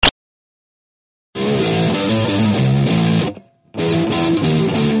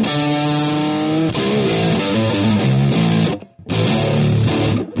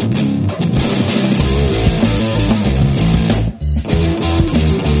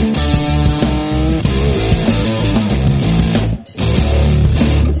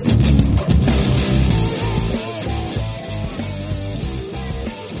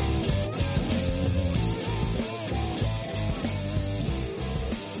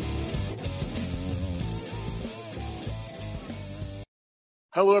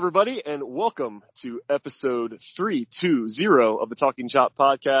Hello, everybody, and welcome to episode 320 of the Talking Chop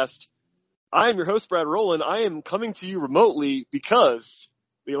podcast. I am your host, Brad Rowland. I am coming to you remotely because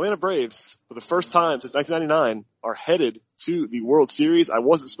the Atlanta Braves, for the first time since 1999, are headed to the World Series. I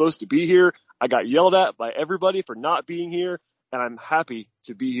wasn't supposed to be here. I got yelled at by everybody for not being here, and I'm happy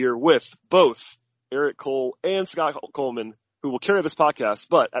to be here with both Eric Cole and Scott Coleman, who will carry this podcast.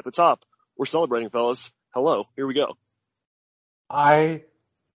 But at the top, we're celebrating, fellas. Hello, here we go.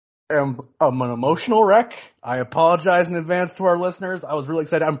 I'm an emotional wreck. I apologize in advance to our listeners. I was really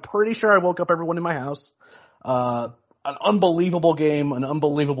excited. I'm pretty sure I woke up everyone in my house. An unbelievable game, an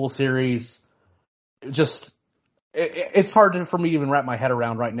unbelievable series. It's hard for me to even wrap my head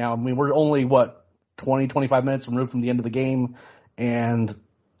around right now. I mean, we're only, 20, 25 minutes removed from the end of the game, and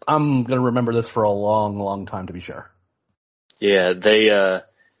I'm going to remember this for a long, long time, to be sure. Yeah,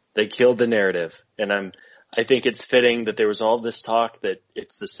 they killed the narrative, and I think it's fitting that there was all this talk that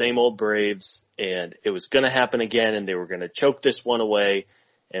it's the same old Braves and it was going to happen again and they were going to choke this one away.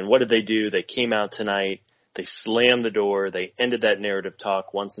 And what did they do? They came out tonight. They slammed the door. They ended that narrative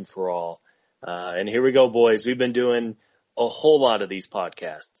talk once and for all. And here we go, boys. We've been doing a whole lot of these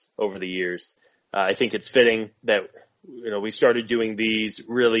podcasts over the years. I think it's fitting that, we started doing these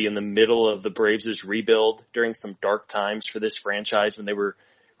really in the middle of the Braves' rebuild during some dark times for this franchise when they were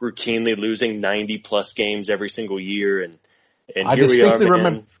routinely losing 90-plus games every single year, and here we are.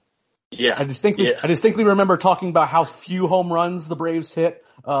 I distinctly remember talking about how few home runs the Braves hit,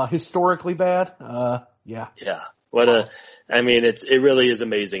 historically bad. Yeah. It really is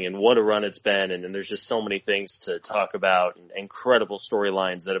amazing, and what a run it's been, and there's just so many things to talk about, and incredible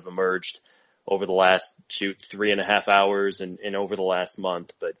storylines that have emerged over the last 3.5 hours and over the last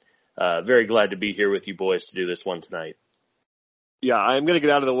month. But very glad to be here with you boys to do this one tonight. Yeah, I'm going to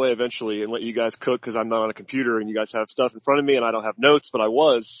get out of the way eventually and let you guys cook because I'm not on a computer and you guys have stuff in front of me and I don't have notes, but I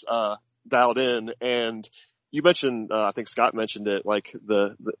was dialed in. And you mentioned, I think Scott mentioned it, like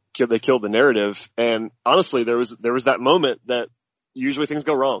they killed the narrative. And honestly, there was that moment that usually things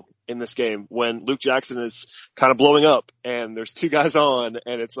go wrong in this game when Luke Jackson is kind of blowing up and there's two guys on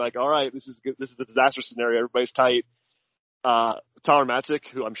and it's like, all right, this is the disaster scenario. Everybody's tight. Tyler Matzik,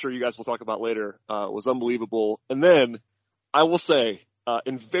 who I'm sure you guys will talk about later, was unbelievable. And then I will say,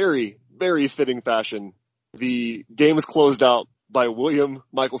 in very, very fitting fashion, the game was closed out by William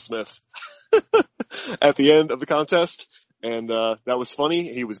Michael Smith at the end of the contest. And, that was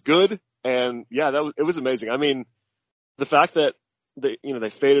funny. He was good. And yeah, it was amazing. I mean, the fact that they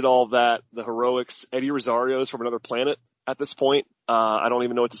faded all that, the heroics, Eddie Rosario's from another planet at this point. I don't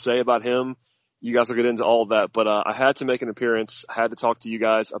even know what to say about him. You guys will get into all of that, but, I had to make an appearance. I had to talk to you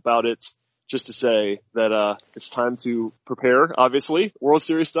guys about it. Just to say that it's time to prepare, obviously. World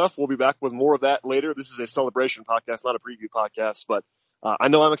Series stuff, we'll be back with more of that later. This is a celebration podcast, not a preview podcast. But I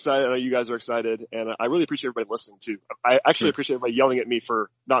know I'm excited. I know you guys are excited. And I really appreciate everybody listening, too. I actually appreciate everybody yelling at me for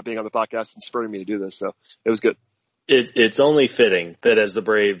not being on the podcast and spurring me to do this. So it was good. It's only fitting that as the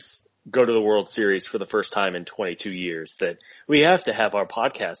Braves go to the World Series for the first time in 22 years that we have to have our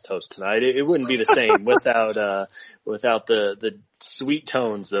podcast host tonight. It wouldn't be the same without the sweet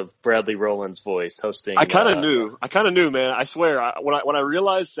tones of Bradley Rowland's voice hosting. I kind of knew, man. I swear. When I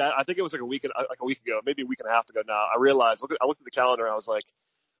realized that, I think it was like a week ago, maybe a week and a half ago now, I realized, I looked at the calendar and I was like,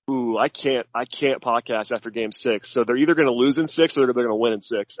 ooh, I can't podcast after game 6. So they're either going to lose in 6 or they're going to win in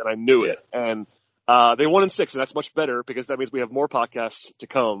 6. And I knew it. And, they won in 6, and that's much better because that means we have more podcasts to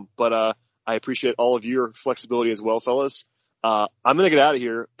come. But I appreciate all of your flexibility as well, fellas. I'm going to get out of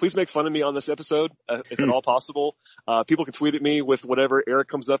here. Please make fun of me on this episode, if at all possible. People can tweet at me with whatever Eric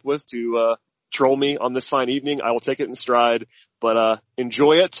comes up with to troll me on this fine evening. I will take it in stride. But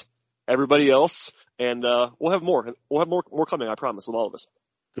enjoy it, everybody else, and we'll have more. We'll have more coming, I promise, with all of us.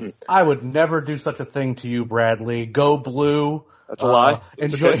 I would never do such a thing to you, Bradley. Go blue. That's a lie.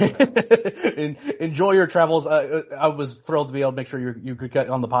 Enjoy your travels. I was thrilled to be able to make sure you could get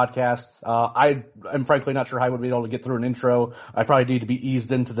on the podcast. I'm frankly not sure how I would be able to get through an intro. I probably need to be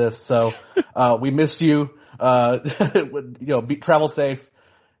eased into this. So, we miss you. Travel safe,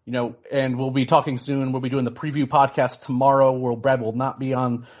 and we'll be talking soon. We'll be doing the preview podcast tomorrow where Brad will not be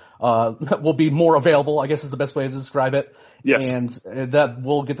on, will be more available, I guess is the best way to describe it. Yes. And that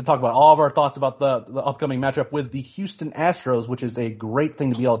we'll get to talk about all of our thoughts about the upcoming matchup with the Houston Astros, which is a great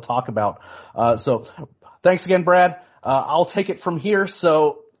thing to be able to talk about. So thanks again, Brad. I'll take it from here.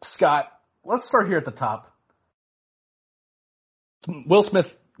 So Scott, let's start here at the top. Will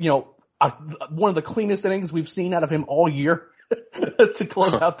Smith, one of the cleanest innings we've seen out of him all year to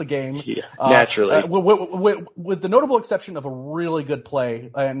close out the game. Yeah, naturally. With the notable exception of a really good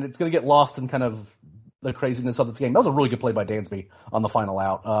play, and it's going to get lost in kind of the craziness of this game. That was a really good play by Dansby on the final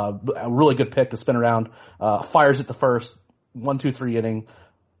out. A really good pick to spin around. Fires at the first 1-2-3 inning.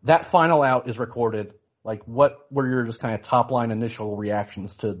 That final out is recorded. Like, what were your just kind of top line initial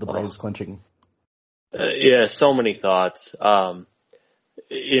reactions to the Braves clinching? Yeah, so many thoughts.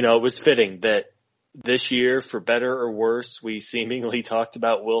 It was fitting that this year, for better or worse, we seemingly talked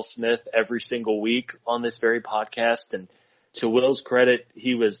about Will Smith every single week on this very podcast. And to Will's credit,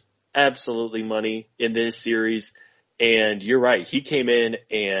 he was absolutely money in this series. And you're right. He came in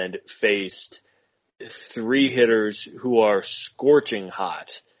and faced 3 hitters who are scorching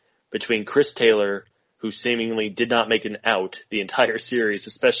hot, between Chris Taylor, who seemingly did not make an out the entire series,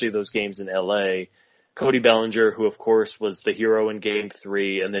 especially those games in LA, Cody Bellinger, who of course was the hero in Game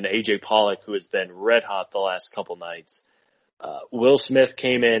 3, and then AJ Pollock, who has been red hot the last couple nights. Will Smith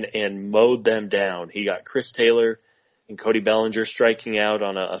came in and mowed them down. He got Chris Taylor and Cody Bellinger striking out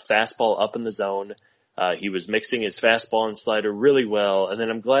on a fastball up in the zone. He was mixing his fastball and slider really well. And then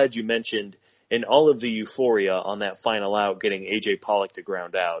I'm glad you mentioned, in all of the euphoria on that final out, getting AJ Pollock to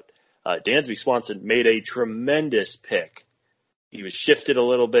ground out, Dansby Swanson made a tremendous pick. He was shifted a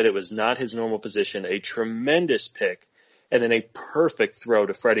little bit. It was not his normal position. A tremendous pick, and then a perfect throw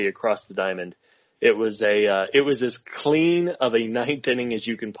to Freddie across the diamond. It was as clean of a 9th inning as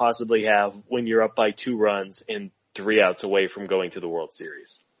you can possibly have when you're up by 2 runs and 3 outs away from going to the World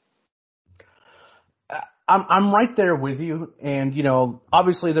Series. I'm right there with you, and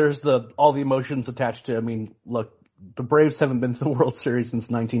obviously there's all the emotions attached to. I mean, look, the Braves haven't been to the World Series since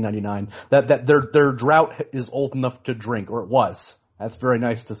 1999. That their drought is old enough to drink, or it was. That's very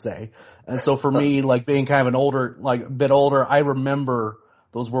nice to say. And so for me, like being kind of a bit older, I remember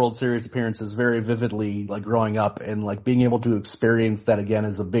those World Series appearances very vividly, like growing up, and like being able to experience that again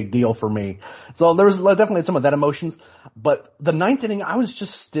is a big deal for me. So there was definitely some of that emotions, but the 9th inning, I was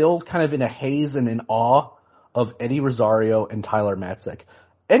just still kind of in a haze and in awe of Eddie Rosario and Tyler Matzik.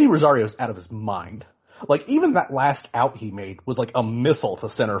 Eddie Rosario's out of his mind. Like, even that last out he made was like a missile to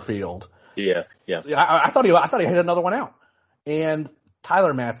center field. Yeah. I thought he hit another one out. And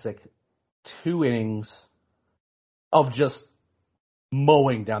Tyler Matzik, 2 innings of just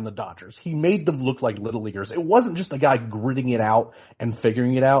mowing down the Dodgers. He made them look like little leaguers. It wasn't just a guy gritting it out and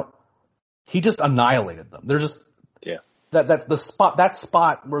figuring it out. He just annihilated them. They're just that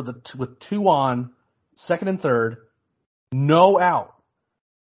spot where with 2 on, 2nd and 3rd, no out.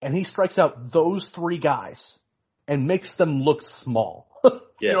 And he strikes out those 3 guys and makes them look small.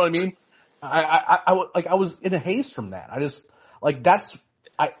 You know what I mean? I was in a haze from that.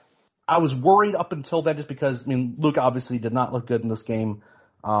 I was worried up until then, just because, I mean, Luke obviously did not look good in this game.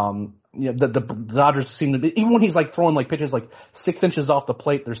 The Dodgers seem to be, even when he's like throwing like pitches like 6 inches off the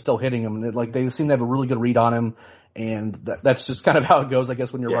plate, they're still hitting him, and they seem to have a really good read on him. And that's just kind of how it goes, I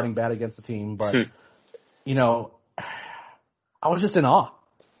guess, when you're running bad against the team. But I was just in awe.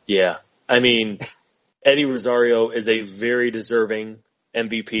 Yeah. I mean, Eddie Rosario is a very deserving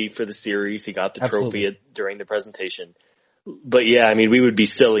MVP for the series. He got the trophy during the presentation. But yeah, I mean, we would be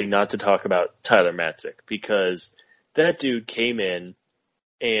silly not to talk about Tyler Matzik, because that dude came in,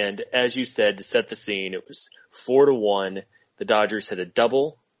 and as you said, to set the scene, it was 4-1. The Dodgers hit a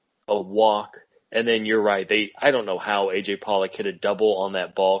double, a walk, and then you're right. I don't know how AJ Pollock hit a double on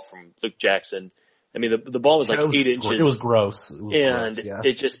that ball from Luke Jackson. I mean, the ball was like 8 inches. It was gross.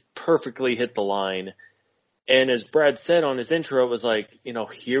 It just perfectly hit the line. And as Brad said on his intro, it was like,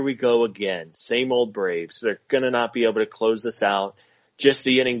 here we go again. Same old Braves. They're going to not be able to close this out. Just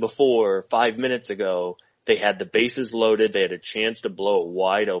the inning before, 5 minutes ago, they had the bases loaded. They had a chance to blow it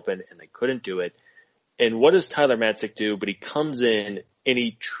wide open, and they couldn't do it. And what does Tyler Matzik do? But he comes in, and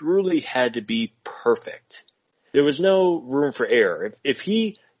he truly had to be perfect. There was no room for error. If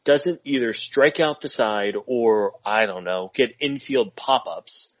he doesn't either strike out the side or, I don't know, get infield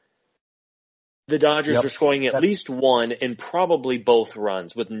pop-ups, the Dodgers are scoring at least 1 and probably both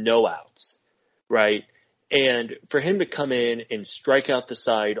runs with no outs, right? And for him to come in and strike out the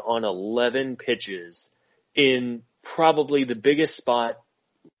side on 11 pitches in probably the biggest spot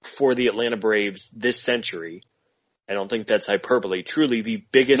for the Atlanta Braves this century, I don't think that's hyperbole, truly the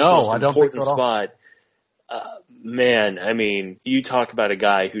biggest, most important spot. Man, I mean, you talk about a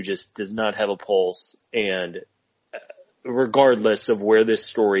guy who just does not have a pulse, and regardless of where this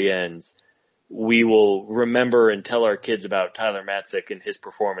story ends, we will remember and tell our kids about Tyler Matzik and his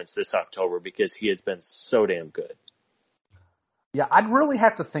performance this October, because he has been so damn good. Yeah, I'd really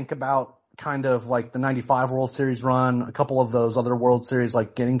have to think about kind of like the 95 World Series run, a couple of those other World Series,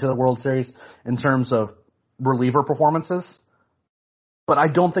 like getting to the World Series in terms of reliever performances. But I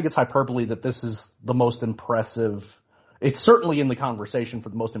don't think it's hyperbole that this is the most impressive. It's certainly in the conversation for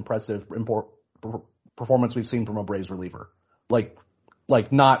the most impressive performance we've seen from a Braves reliever.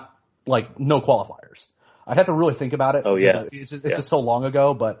 Not no qualifiers. I'd have to really think about it. Oh yeah. It's just so long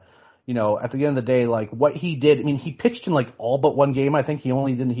ago, but at the end of the day, like what he did, I mean, he pitched in like all but one game. I think he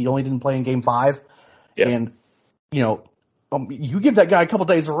only didn't play in game 5. Yeah. And, you give that guy a couple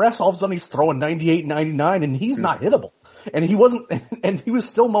days of rest, all of a sudden he's throwing 98, 99, and he's not hittable. And he wasn't, and he was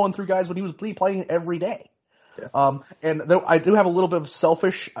still mowing through guys when he was playing every day. Yeah. And I do have a little bit of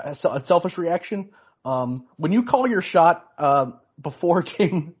selfish reaction. When you call your shot, before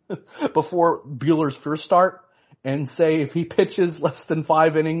Buehler's first start and say if he pitches less than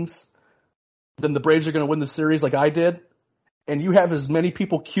 5 innings, then the Braves are going to win the series like I did, and you have as many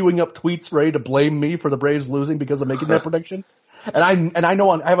people queuing up tweets ready to blame me for the Braves losing because of making that prediction, and I know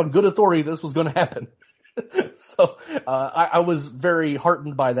I have on good authority this was going to happen. So I was very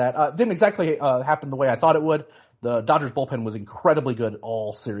heartened by that. Didn't exactly happen the way I thought it would. The Dodgers bullpen was incredibly good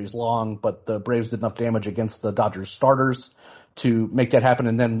all series long, but the Braves did enough damage against the Dodgers starters to make that happen,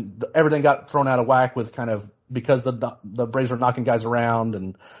 and then everything got thrown out of whack with because the Braves are knocking guys around,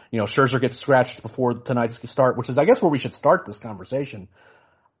 and Scherzer gets scratched before tonight's start, which is I guess where we should start this conversation.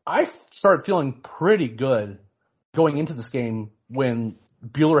 I started feeling pretty good going into this game when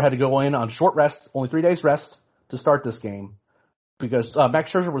Buehler had to go in on short rest, only 3 days rest to start this game because Max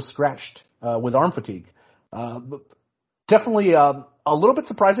Scherzer was scratched with arm fatigue. Definitely a little bit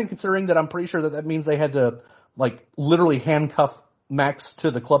surprising considering that I'm pretty sure that means they had to literally handcuff Max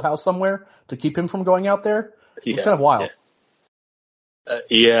to the clubhouse somewhere to keep him from going out there. It was kind of wild.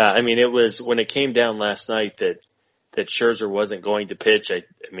 Yeah. I mean, it was when it came down last night that Scherzer wasn't going to pitch. I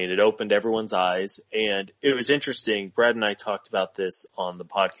mean, it opened everyone's eyes, and it was interesting. Brad and I talked about this on the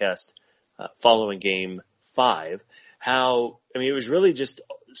podcast following game 5, it was really just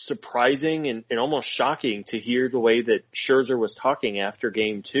surprising and almost shocking to hear the way that Scherzer was talking after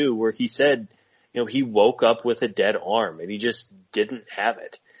game 2, where he said, he woke up with a dead arm and he just didn't have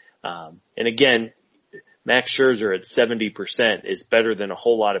it. And again, Max Scherzer at 70% is better than a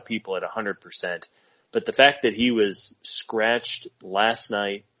whole lot of people at 100%. But the fact that he was scratched last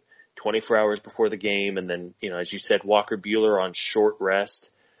night, 24 hours before the game, and then, as you said, Walker Buehler on short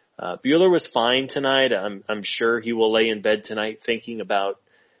rest. Buehler was fine tonight. I'm sure he will lay in bed tonight thinking about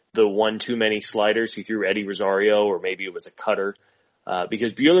the one too many sliders he threw Eddie Rosario, or maybe it was a cutter.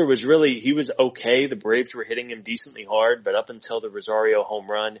 Because Buehler he was okay. The Braves were hitting him decently hard, but up until the Rosario home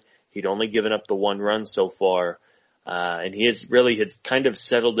run, he'd only given up the 1 run so far. And he had kind of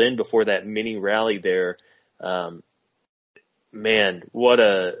settled in before that mini rally there. Man, what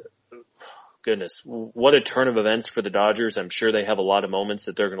a turn of events for the Dodgers. I'm sure they have a lot of moments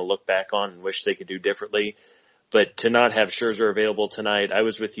that they're going to look back on and wish they could do differently. But to not have Scherzer available tonight, I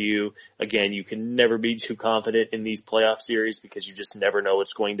was with you. Again, you can never be too confident in these playoff series because you just never know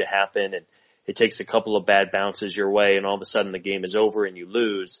what's going to happen. And it takes a couple of bad bounces your way, and all of a sudden the game is over and you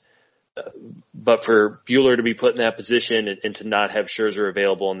lose. But for Buehler to be put in that position and to not have Scherzer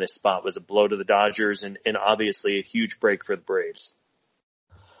available in this spot was a blow to the Dodgers and obviously a huge break for the Braves.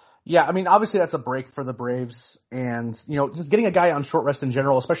 Yeah, I mean, obviously that's a break for the Braves, and just getting a guy on short rest in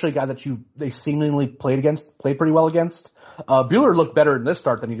general, especially a guy that they seemingly played pretty well against. Buehler looked better in this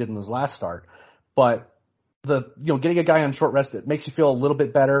start than he did in his last start, but getting a guy on short rest, it makes you feel a little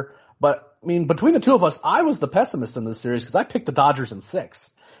bit better. But I mean, between the two of us, I was the pessimist in this series because I picked the Dodgers in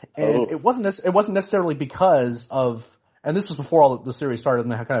 6, and it wasn't necessarily because of, and this was before all the series started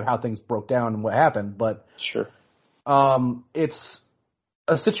and kind of how things broke down and what happened, but sure, it's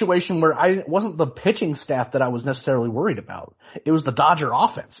a situation where it wasn't the pitching staff that I was necessarily worried about. It was the Dodger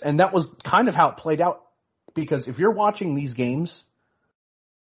offense. And that was kind of how it played out. Because if you're watching these games,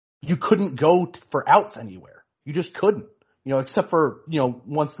 you couldn't go for outs anywhere. You just couldn't. Except for,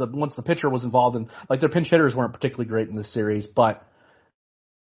 once the pitcher was involved, and their pinch hitters weren't particularly great in this series, but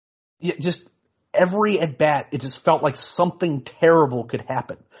just every at bat, it just felt like something terrible could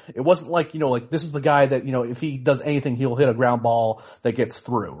happen. It wasn't like, this is the guy that, if he does anything, he'll hit a ground ball that gets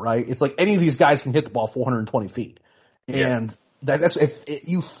through, right? It's like any of these guys can hit the ball 420 feet. And that's,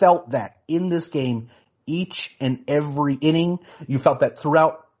 you felt that in this game, each and every inning, you felt that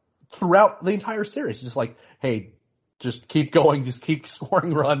throughout the entire series. Just like, hey, just keep going, just keep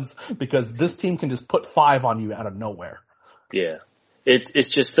scoring runs because this team can just put 5 on you out of nowhere. Yeah.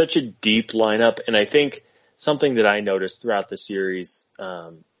 It's just such a deep lineup. And I think something that I noticed throughout the series,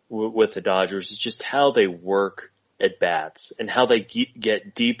 with the Dodgers is just how they work at bats and how they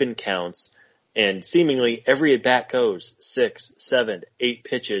get deep in counts, and seemingly every at bat goes 6, 7, 8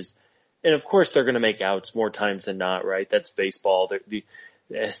 pitches. And of course they're going to make outs more times than not, right? That's baseball.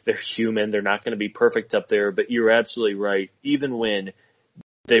 They're human. They're not going to be perfect up there, but you're absolutely right. Even when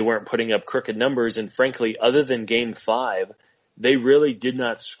they weren't putting up crooked numbers. And frankly, other than Game 5, they really did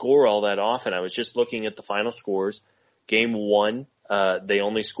not score all that often. I was just looking at the final scores. Game 1, they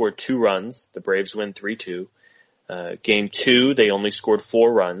only scored 2 runs. The Braves win 3-2. Game 2, they only scored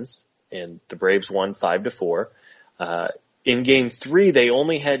 4 runs, and the Braves won 5-4. In Game 3, they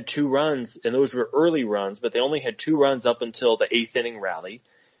only had 2 runs, and those were early runs, but they only had 2 runs up until the 8th inning rally.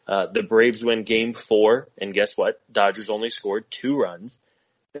 The Braves win Game 4, and guess what? Dodgers only scored 2 runs.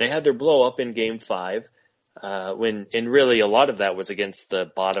 They had their blow up in Game 5, and really a lot of that was against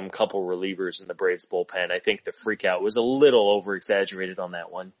the bottom couple relievers in the Braves bullpen. I think the freak out was a little over exaggerated on that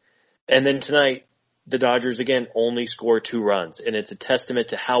one. And then tonight, the Dodgers again only score 2 runs, and it's a testament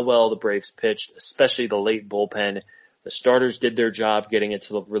to how well the Braves pitched, especially the late bullpen. The starters did their job getting it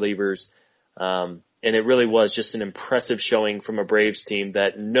to the relievers, and it really was just an impressive showing from a Braves team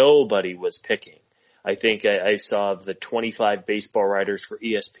that nobody was picking. I think I saw of the 25 baseball writers for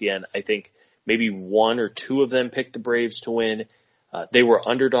ESPN, I think maybe 1 or 2 of them picked the Braves to win. They were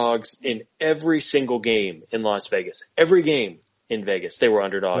underdogs in every single game in Las Vegas. Every game in Vegas, they were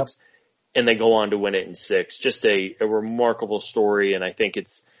underdogs. Yep. And they go on to win it in 6. Just a remarkable story, and I think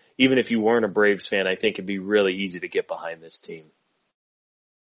it's, even if you weren't a Braves fan, I think it'd be really easy to get behind this team.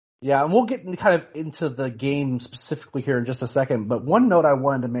 Yeah, and we'll get kind of into the game specifically here in just a second, but one note I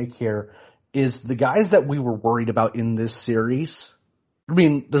wanted to make here is the guys that we were worried about in this series. I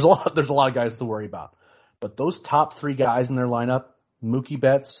mean, there's a lot of guys to worry about, but those top 3 guys in their lineup, Mookie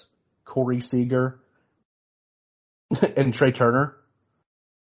Betts, Corey Seager, and Trey Turner,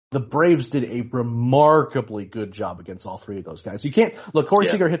 the Braves did a remarkably good job against all 3 of those guys. You can't look. Corey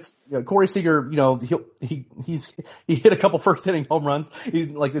Seager hits. Corey Seager, he hit a couple first inning home runs.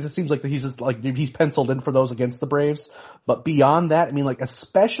 It seems like he's just like he's penciled in for those against the Braves. But beyond that, I mean, like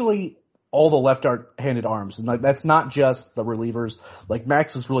especially all the left-handed arms, and like that's not just the relievers. Like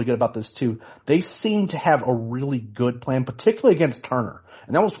Max is really good about this too. They seem to have a really good plan, particularly against Turner.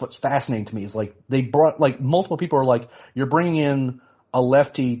 And that was what's fascinating to me is like they brought like multiple people are like you're bringing in a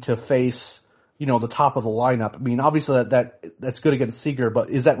lefty to face, the top of the lineup. I mean, obviously that's good against Seager, but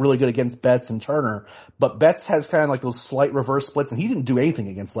is that really good against Betts and Turner? But Betts has kind of like those slight reverse splits, and he didn't do anything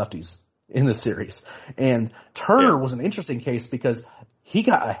against lefties in this series. And Turner was an interesting case because he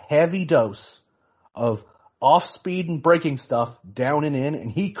got a heavy dose of off-speed and breaking stuff down and in,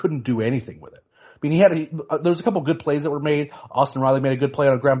 and he couldn't do anything with it. I mean, there was a couple good plays that were made. Austin Riley made a good play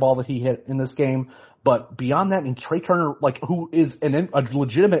on a ground ball that he hit in this game. But beyond that, I mean, Trey Turner, like who is a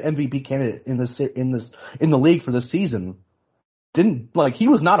legitimate MVP candidate in the league for this season, he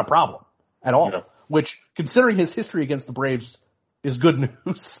was not a problem at all. No. Which, considering his history against the Braves, is good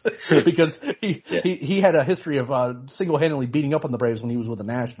news because he had a history of single-handedly beating up on the Braves when he was with the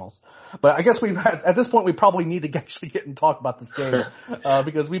Nationals. But I guess at this point we probably need to actually get and talk about this game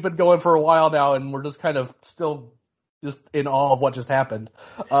because we've been going for a while now and we're just kind of still just in awe of what just happened.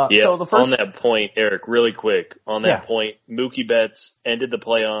 On that point, Eric, really quick, point, Mookie Betts ended the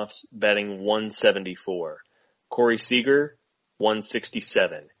playoffs batting 174. Corey Seager,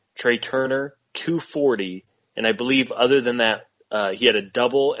 167. Trey Turner, 240. And I believe other than that, he had a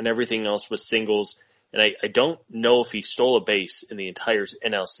double and everything else was singles. And I don't know if he stole a base in the entire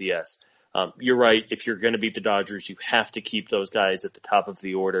NLCS. You're right. If you're going to beat the Dodgers, you have to keep those guys at the top of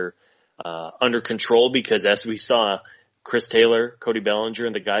the order under control because as we saw, Chris Taylor, Cody Bellinger,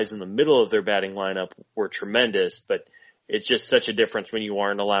 and the guys in the middle of their batting lineup were tremendous, but it's just such a difference when you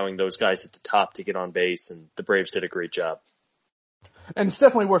aren't allowing those guys at the top to get on base, and the Braves did a great job. And it's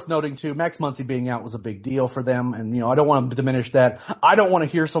definitely worth noting, too, Max Muncy being out was a big deal for them, and, I don't want to diminish that. I don't want to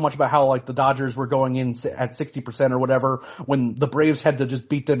hear so much about how, the Dodgers were going in at 60% or whatever when the Braves had to just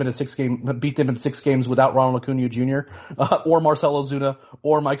beat them in 6 games without Ronald Acuna Jr., or Marcell Ozuna,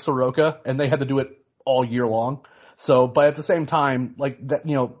 or Mike Soroka, and they had to do it all year long. So, but at the same time,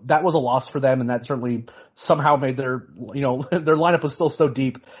 that was a loss for them, and that certainly somehow made their lineup was still so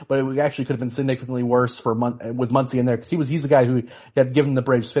deep, but it actually could have been significantly worse with Muncy in there because he's the guy who had given the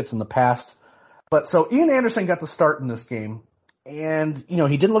Braves fits in the past. But so Ian Anderson got the start in this game, and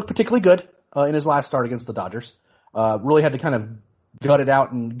he didn't look particularly good in his last start against the Dodgers. Really had to kind of gut it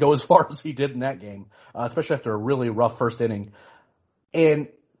out and go as far as he did in that game, especially after a really rough first inning. And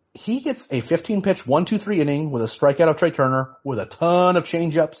he gets a 15-pitch 1-2-3 inning with a strikeout of Trey Turner with a ton of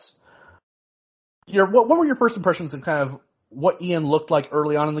changeups. What were your first impressions of kind of what Ian looked like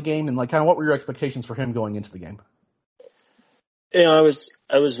early on in the game, and kind of what were your expectations for him going into the game? I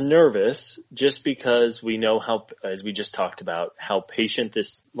was nervous just because we know how, as we just talked about, how patient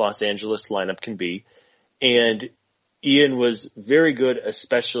this Los Angeles lineup can be, and Ian was very good,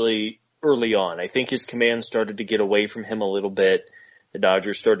 especially early on. I think his command started to get away from him a little bit. the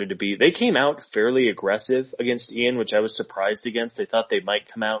Dodgers started to be, they came out fairly aggressive against Ian, which I was surprised against. They thought they might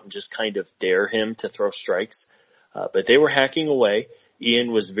come out and just kind of dare him to throw strikes. But they were hacking away.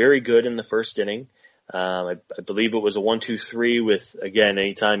 Ian was very good in the first inning. I believe it was a 1-2-3 with, again,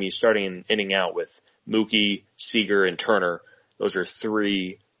 anytime he's starting an inning out with Mookie, Seager, and Turner. Those are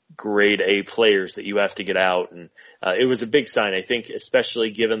three grade A players that you have to get out. And it was a big sign, I think,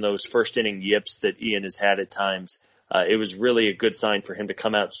 especially given those first inning yips that Ian has had at times. It was really a good sign for him to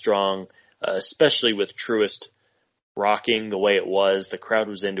come out strong, especially with Truist rocking the way it was. The crowd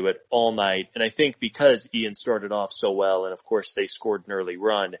was into it all night. And I think because Ian started off so well, and of course they scored an early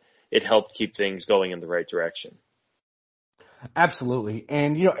run, it helped keep things going in the right direction. Absolutely.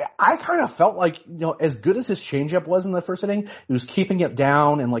 And, I kind of felt like, as good as his changeup was in the first inning, he was keeping it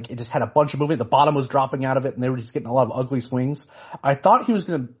down and it just had a bunch of movement. The bottom was dropping out of it and they were just getting a lot of ugly swings. I thought he was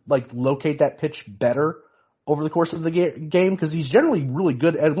going to locate that pitch better over the course of the game because he's generally really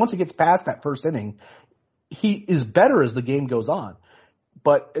good. And once he gets past that first inning, he is better as the game goes on.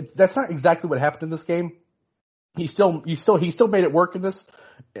 But that's not exactly what happened in this game. He still made it work in this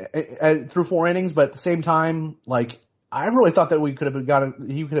through 4 innings, but at the same time, I really thought that he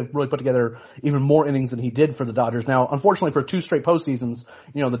could have really put together even more innings than he did for the Dodgers. Now, unfortunately for 2 straight postseasons,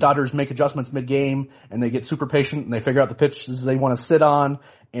 the Dodgers make adjustments mid-game and they get super patient and they figure out the pitches they want to sit on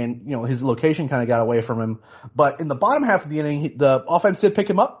and, his location kind of got away from him. But in the bottom half of the inning, the offense did pick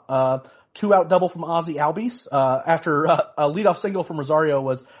him up. 2-out double from Ozzie Albies, after a leadoff single from Rosario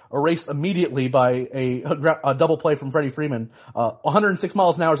was erased immediately by a double play from Freddie Freeman. 106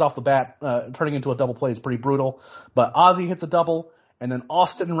 miles an hour is off the bat, turning into a double play is pretty brutal. But Ozzie hits a double, and then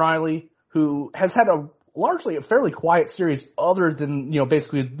Austin Riley, who has had largely a fairly quiet series other than,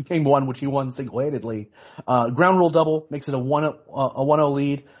 basically game 1, which he won single-handedly. Ground rule double makes it a 1-0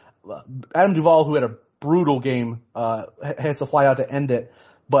 lead. Adam Duvall, who had a brutal game, hits a fly out to end it.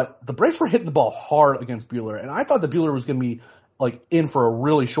 But the Braves were hitting the ball hard against Buehler, and I thought that Buehler was going to be in for a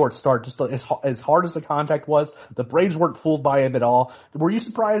really short start, just as hard as the contact was. The Braves weren't fooled by it at all. Were you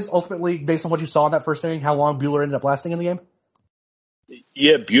surprised ultimately, based on what you saw in that first inning, how long Buehler ended up lasting in the game?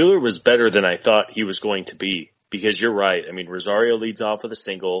 Yeah, Buehler was better than I thought he was going to be because you're right. I mean, Rosario leads off with a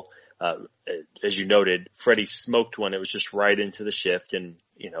single. As you noted, Freddie smoked one. It was just right into the shift, and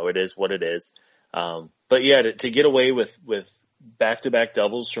it is what it is. But yeah, to get away with back-to-back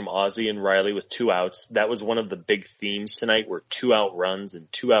doubles from Ozzie and Riley with 2 outs. That was one of the big themes tonight were 2-out runs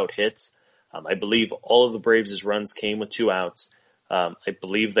and 2-out hits. I believe all of the Braves' runs came with 2 outs. I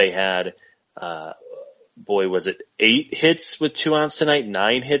believe they had, was it 8 hits with 2 outs tonight?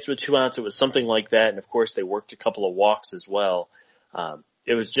 9 hits with 2 outs? It was something like that. And of course they worked a couple of walks as well.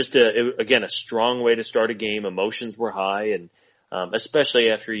 It was just a strong way to start a game. Emotions were high and,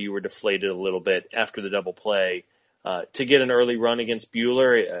 especially after you were deflated a little bit after the double play. To get an early run against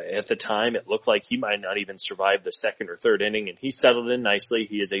Buehler, at the time, it looked like he might not even survive the 2nd or 3rd inning, and he settled in nicely.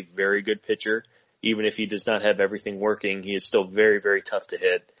 He is a very good pitcher. Even if he does not have everything working, he is still very, very tough to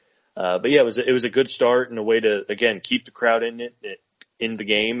hit. But yeah, it was a good start and a way to, again, keep the crowd in the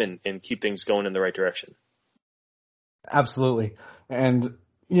game and keep things going in the right direction. Absolutely. And,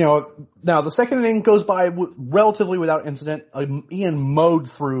 now the 2nd inning goes by relatively without incident. Ian mowed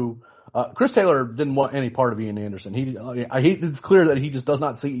through. Chris Taylor didn't want any part of Ian Anderson. It's clear that he just does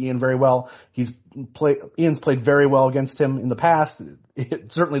not see Ian very well. Ian's played very well against him in the past.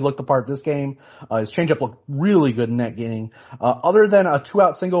 It certainly looked the part this game. His changeup looked really good in that game. Other than a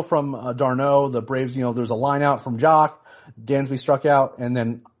 2-out single from d'Arnaud, the Braves, there was a line out from Jock. Dansby struck out, and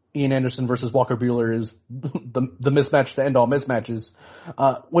then Ian Anderson versus Walker Buehler is the mismatch to end all mismatches,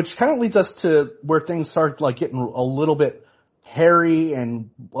 which kind of leads us to where things start getting a little bit hairy and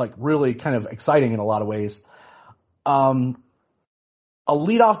really kind of exciting in a lot of ways. A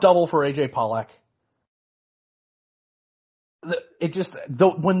leadoff double for AJ Pollock.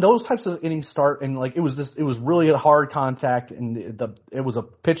 When those types of innings start and it was really a hard contact and it was a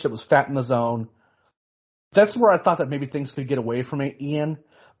pitch that was fat in the zone. That's where I thought that maybe things could get away from Ian,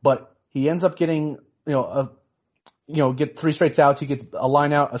 but he ends up getting, get 3 straight outs. He gets a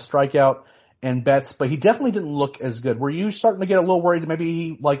line out, a strikeout, and bets, but he definitely didn't look as good. Were you starting to get a little worried that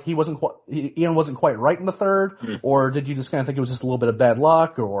maybe Ian wasn't quite right in the 3rd, or did you just kind of think it was just a little bit of bad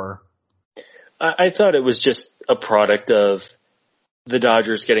luck? Or I thought it was just a product of the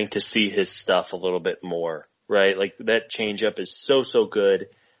Dodgers getting to see his stuff a little bit more, right? That changeup is so good,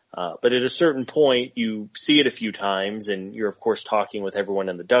 but at a certain point you see it a few times, and you're of course talking with everyone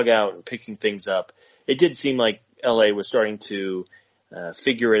in the dugout and picking things up. It did seem like LA was starting to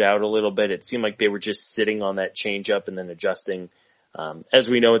figure it out a little bit. It seemed like they were just sitting on that changeup and then adjusting. As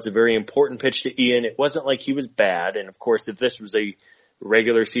we know, it's a very important pitch to Ian. It wasn't like he was bad. And of course, if this was a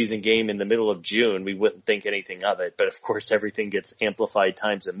regular season game in the middle of June, we wouldn't think anything of it. But of course, everything gets amplified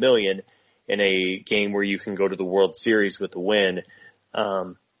times a million in a game where you can go to the World Series with a win.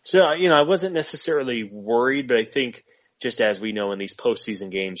 So, you know, I wasn't necessarily worried, but I think just as we know in these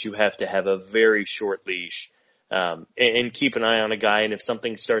postseason games, you have to have a very short leash, and keep an eye on a guy. And if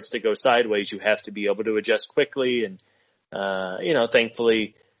something starts to go sideways, you have to be able to adjust quickly. And, you know,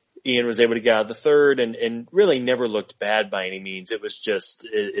 thankfully Ian was able to get out of the third and really never looked bad by any means. It was just,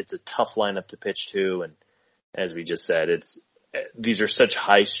 it's a tough lineup to pitch to. And as we just said, these are such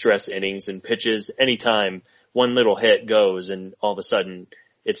high stress innings and pitches. Anytime one little hit goes and all of a sudden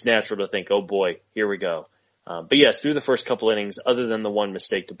it's natural to think, oh boy, here we go. But yes, through the first couple innings, other than the one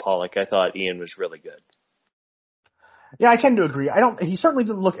mistake to Pollock, I thought Ian was really good. Yeah, I tend to agree. He certainly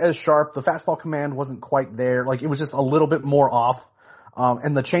didn't look as sharp. The fastball command wasn't quite there. Like, it was just a little bit more off.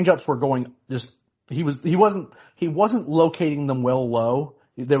 And the changeups were going he wasn't locating them well low.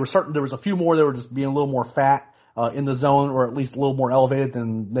 There was a few more that were just being a little more fat, in the zone, or at least a little more elevated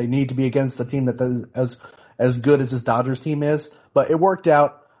than they need to be against a team that as good as this Dodgers team is. But it worked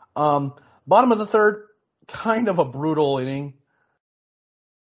out. Bottom of the third, kind of a brutal inning.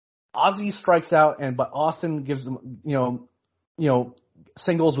 Ozzie strikes out, but Austin gives him,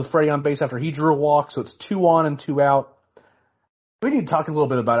 singles with Freddie on base after he drew a walk, so it's 2 on and 2 out. We need to talk a little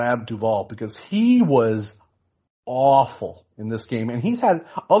bit about Adam Duvall, because he was awful in this game, and he's had,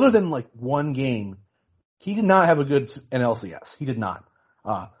 other than like one game, he did not have a good NLCS. He did not.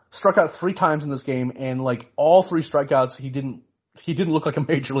 Struck out 3 times in this game, and like all 3 strikeouts, he didn't look like a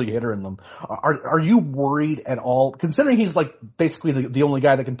major league hitter in them. Are you worried at all, considering he's like basically the only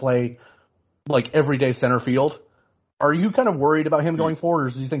guy that can play like everyday center field? Are you kind of worried about him going forward, or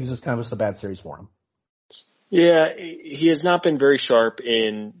do you think it's just kind of just a bad series for him? Yeah, he has not been very sharp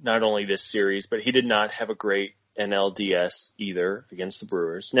in not only this series, but he did not have a great NLDS either against the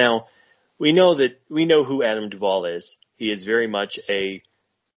Brewers. Now, we know who Adam Duvall is. He is very much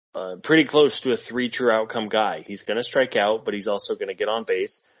pretty close to a 3 true outcome guy. He's going to strike out, but he's also going to get on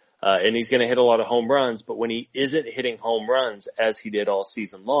base, and he's going to hit a lot of home runs. But when he isn't hitting home runs, as he did all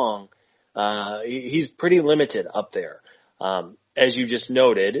season long, he's pretty limited up there. As you just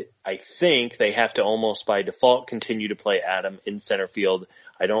noted, I think they have to almost by default continue to play Adam in center field.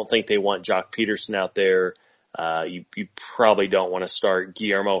 I don't think they want Jock Peterson out there. You probably don't want to start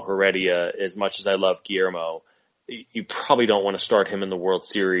Guillermo Heredia. As much as I love Guillermo, you probably don't want to start him in the World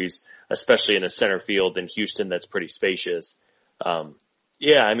Series, especially in a center field in Houston that's pretty spacious.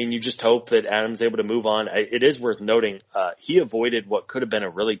 Yeah, I mean, you just hope that Adam's able to move on. It is worth noting, he avoided what could have been a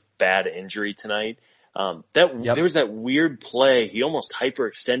really bad injury tonight. There was that weird play. He almost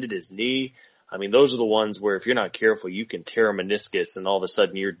hyperextended his knee. I mean, those are the ones where if you're not careful, you can tear a meniscus and all of a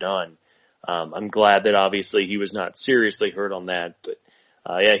sudden you're done. I'm glad that obviously he was not seriously hurt on that, but,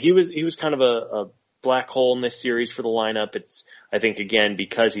 yeah, he was kind of a black hole in this series for the lineup. It's, I think, again,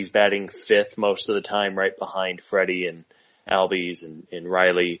 because he's batting 5th most of the time, right behind Freddie and Albies and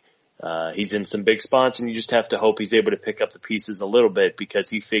Riley. He's in some big spots, and you just have to hope he's able to pick up the pieces a little bit, because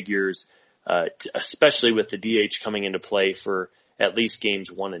he figures, especially with the DH coming into play for at least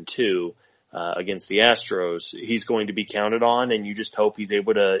games 1 and 2 against the Astros, he's going to be counted on, and you just hope he's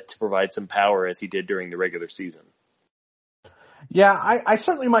able to provide some power as he did during the regular season. Yeah, I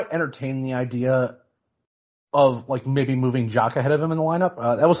certainly might entertain the idea of like maybe moving Jock ahead of him in the lineup.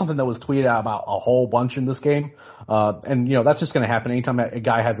 That was something that was tweeted out about a whole bunch in this game. And that's just going to happen anytime a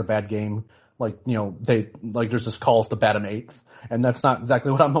guy has a bad game. There's this calls to bat him 8th, and that's not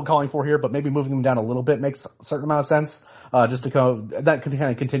exactly what I'm calling for here, but maybe moving him down a little bit makes a certain amount of sense. Just to that kind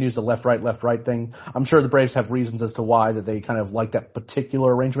of continues the left, right thing. I'm sure the Braves have reasons as to why that they kind of like that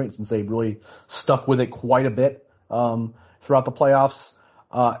particular arrangement, since they really stuck with it quite a bit, throughout the playoffs.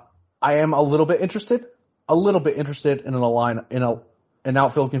 I am a little bit interested in an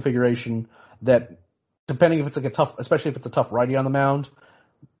outfield configuration that, depending if it's especially if it's a tough righty on the mound,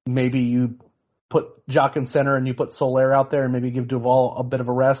 maybe you put Jock in center and you put Soler out there and maybe give Duvall a bit of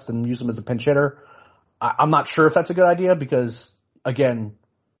a rest and use him as a pinch hitter. I'm not sure if that's a good idea, because again,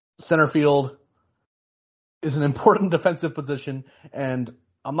 center field is an important defensive position, and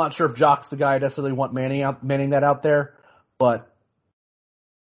I'm not sure if Jock's the guy I necessarily want manning that out there, but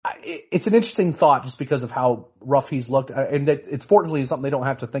it's an interesting thought just because of how rough he's looked, and that it's fortunately something they don't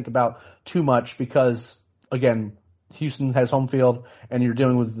have to think about too much, because again, Houston has home field and you're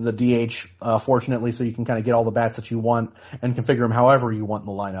dealing with the DH, fortunately, so you can kind of get all the bats that you want and configure them however you want in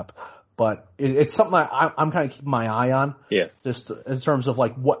the lineup. but it's something I'm kind of keeping my eye on. Yeah. Just in terms of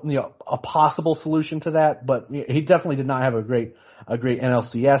like what, a possible solution to that. But he definitely did not have a great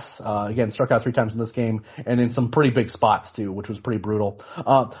NLCS. Again, struck out 3 times in this game and in some pretty big spots too, which was pretty brutal.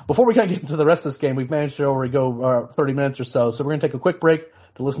 Before we kind of get into the rest of this game, we've managed to already go 30 minutes or so. So we're going to take a quick break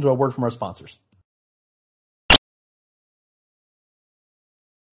to listen to a word from our sponsors.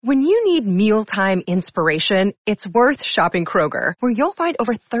 When you need mealtime inspiration, it's worth shopping Kroger, where you'll find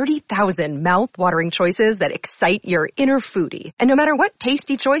over 30,000 mouth-watering choices that excite your inner foodie. And no matter what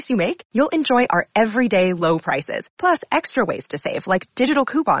tasty choice you make, you'll enjoy our everyday low prices, plus extra ways to save, like digital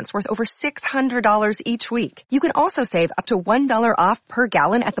coupons worth over $600 each week. You can also save up to $1 off per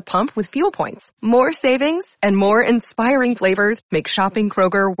gallon at the pump with fuel points. More savings and more inspiring flavors make shopping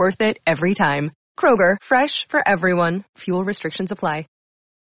Kroger worth it every time. Kroger, fresh for everyone. Fuel restrictions apply.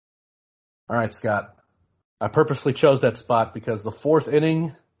 All right, Scott. I purposely chose that spot because the 4th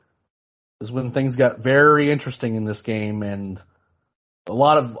inning is when things got very interesting in this game, and a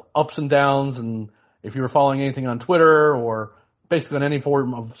lot of ups and downs. And if you were following anything on Twitter or basically on any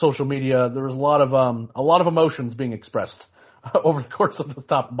form of social media, there was a lot of emotions being expressed over the course of the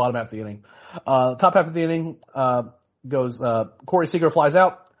top and bottom half of the inning. Top half of the inning goes Corey Seager flies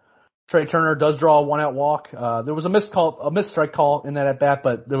out. Trey Turner does draw a 1-out walk. There was a missed strike call in that at bat,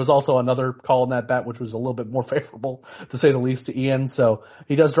 but there was also another call in that bat which was a little bit more favorable, to say the least, to Ian. So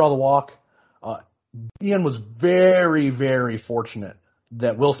he does draw the walk. Ian was very, very fortunate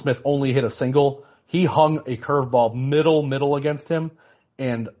that Will Smith only hit a single. He hung a curveball middle against him,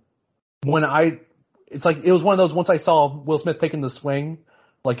 and it was one of those, once I saw Will Smith taking the swing,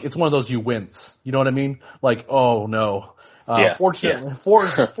 like it's one of those you wince. You know what I mean? Like, oh no. Fortunately, it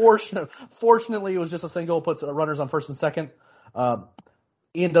was just a single, puts runners on first and second.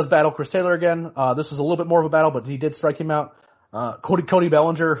 Ian does battle Chris Taylor again. This was a little bit more of a battle, but he did strike him out. Cody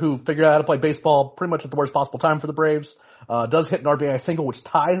Bellinger, who figured out how to play baseball pretty much at the worst possible time for the Braves, does hit an RBI single, which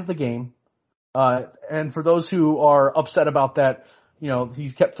ties the game. And for those who are upset about that,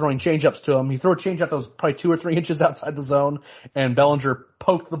 he kept throwing changeups to him. He threw a changeup that was probably 2 or 3 inches outside the zone, and Bellinger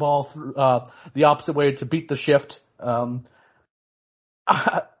poked the ball through, the opposite way to beat the shift.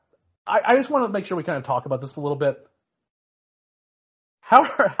 I just want to make sure we kind of talk about this a little bit.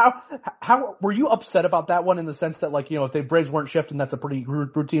 How were you upset about that one, in the sense that, if the Braves weren't shifting, that's a pretty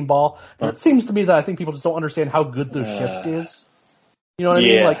routine ball? It seems to me that I think people just don't understand how good the shift is. You know what I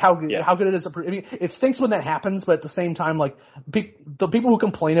mean? Like how good it is. I mean, it stinks when that happens, but at the same time, the people who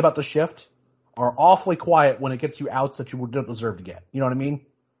complain about the shift are awfully quiet when it gets you outs that you don't deserve to get. You know what I mean?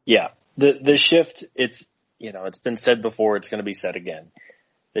 Yeah. The shift, it's been said before, it's going to be said again.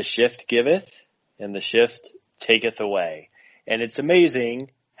 The shift giveth and the shift taketh away. And it's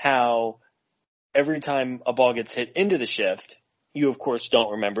amazing how every time a ball gets hit into the shift, you of course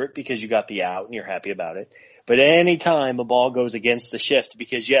don't remember it because you got the out and you're happy about it. But any time a ball goes against the shift,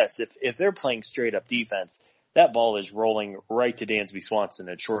 because yes, if they're playing straight up defense, that ball is rolling right to Dansby Swanson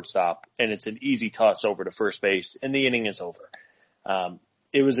at shortstop, and it's an easy toss over to first base, and the inning is over.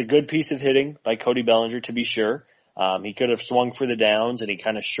 It was a good piece of hitting by Cody Bellinger, to be sure. He could have swung for the downs, and he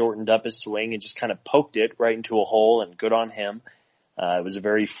kind of shortened up his swing and just kind of poked it right into a hole, and good on him. It was a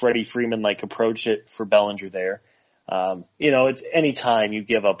very Freddie Freeman-like approach for Bellinger there. It's any time you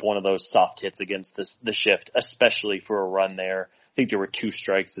give up one of those soft hits against the shift, especially for a run there. I think there were 2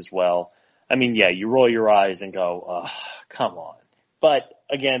 strikes as well. I mean, yeah, you roll your eyes and go, oh, come on. But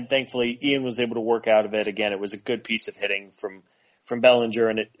again, thankfully, Ian was able to work out of it. Again, it was a good piece of hitting from Bellinger,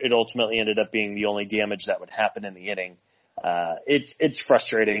 and it ultimately ended up being the only damage that would happen in the inning. It's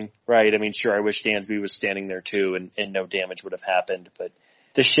frustrating, right? I mean, sure, I wish Dansby was standing there too, and no damage would have happened, but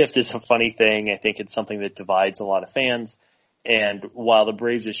the shift is a funny thing. I think it's something that divides a lot of fans. And while the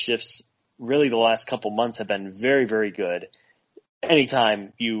Braves' shifts really the last couple months have been very, very good,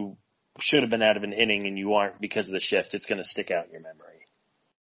 anytime you should have been out of an inning and you aren't because of the shift, it's going to stick out in your memory.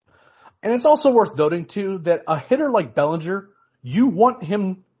 And it's also worth noting too that a hitter like Bellinger, you want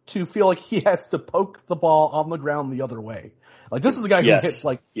him to feel like he has to poke the ball on the ground the other way. Like, this is the guy who hits,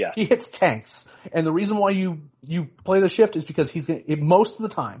 he hits tanks. And the reason why you play the shift is because he's going to, most of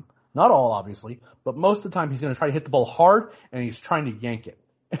the time, not all obviously, but most of the time he's going to try to hit the ball hard and he's trying to yank it.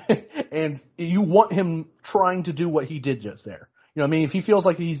 And you want him trying to do what he did just there. You know what I mean? If he feels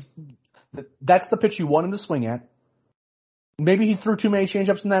like that's the pitch you want him to swing at. Maybe he threw too many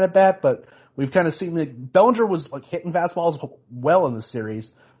changeups in that at bat, but we've kind of seen that Bellinger was hitting fastballs well in this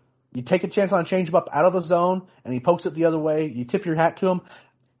series. You take a chance on a changeup out of the zone, and he pokes it the other way. You tip your hat to him.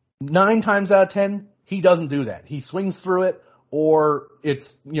 9 times out of 10, he doesn't do that. He swings through it, or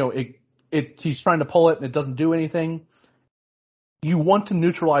it's he's trying to pull it and it doesn't do anything. you want to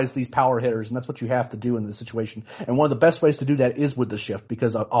neutralize these power hitters, and that's what you have to do in this situation. And one of the best ways to do that is with the shift,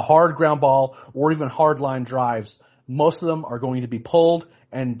 because a hard ground ball or even hard line drives, most of them are going to be pulled,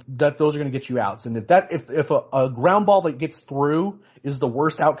 and those are going to get you outs. And if a ground ball that gets through is the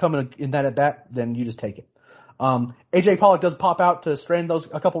worst outcome in that at bat, then you just take it. AJ Pollock does pop out to strand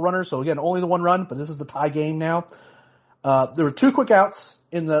a couple runners, so again, only the one run, but this is the tie game now. There were 2 quick outs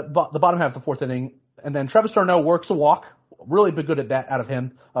in the bottom half of the 4th inning, and then Travis d'Arnaud works a walk. Really been good at that out of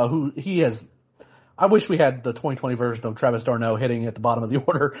him. I wish we had the 2020 version of Travis d'Arnaud hitting at the bottom of the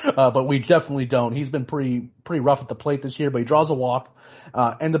order, but we definitely don't. He's been pretty rough at the plate this year, but he draws a walk.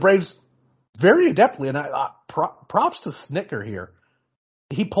 And the Braves very adeptly, and props to Snitker here.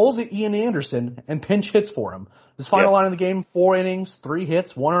 He pulls Ian Anderson and pinch hits for him. This final line of the game, 4 innings, 3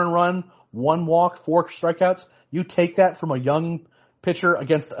 hits, 1 earned run, 1 walk, 4 strikeouts. You take that from a young pitcher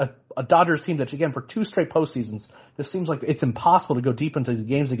against a Dodgers team that's, again, for 2 straight postseasons, this seems like it's impossible to go deep into the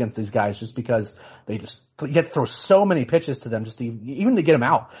games against these guys just because you get to throw so many pitches to them even to get them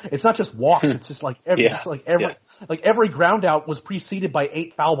out. It's not just walks. It's just like every ground out was preceded by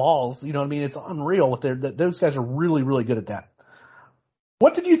 8 foul balls. You know what I mean? It's unreal. Those guys are really, really good at that.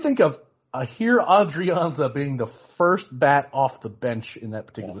 What did you think of Ahir Adrianza being the first bat off the bench in that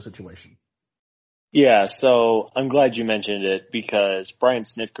particular situation? Yeah, so I'm glad you mentioned it because Brian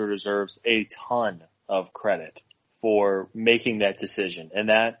Snitker deserves a ton of credit for making that decision. And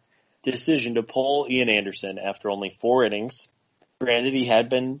that decision to pull Ian Anderson after only 4 innings. Granted, he had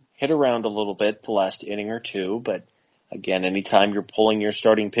been hit around a little bit the last inning or 2, but again, anytime you're pulling your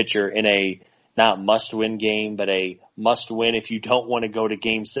starting pitcher in a not must-win game, but a must-win if you don't want to go to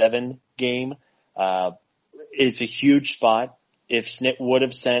Game 7 game, is a huge spot. If Snit would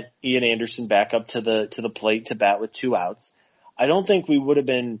have sent Ian Anderson back up to the plate to bat with 2 outs, I don't think we would have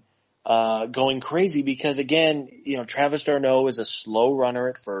been going crazy because, again, Travis d'Arnaud is a slow runner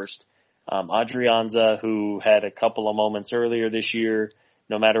at first. Adrianza, who had a couple of moments earlier this year,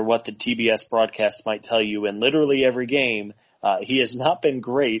 no matter what the TBS broadcast might tell you, in literally every game, he has not been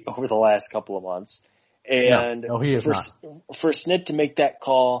great over the last couple of months. And no, he is not. For Snit to make that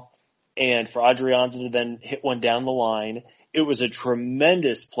call and for Adrianza to then hit one down the line, it was a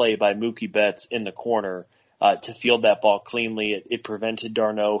tremendous play by Mookie Betts in the corner to field that ball cleanly. It prevented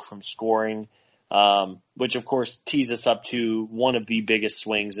d'Arnaud from scoring, which of course tees us up to one of the biggest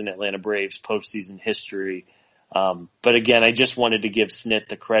swings in Atlanta Braves postseason history. But again, I just wanted to give Snit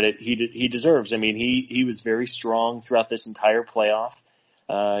the credit he deserves. I mean, he was very strong throughout this entire playoff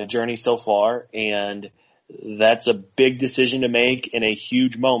journey so far, and that's a big decision to make in a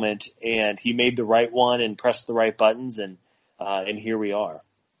huge moment. And he made the right one and pressed the right buttons, and here we are.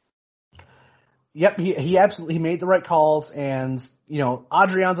 Yep, he absolutely made the right calls, and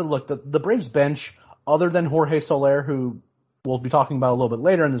Adrianza. Look, the Braves bench, other than Jorge Soler, who we'll be talking about a little bit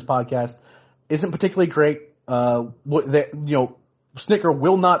later in this podcast, isn't particularly great. Snitker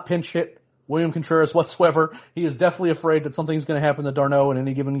will not pinch hit William Contreras whatsoever. He is definitely afraid that something's going to happen to d'Arnaud in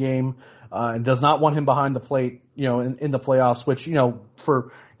any given game, and does not want him behind the plate, in the playoffs, which,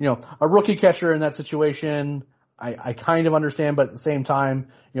 for, a rookie catcher in that situation, I kind of understand, but at the same time,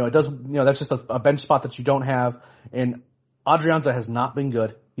 it does, that's just a bench spot that you don't have. And Adrianza has not been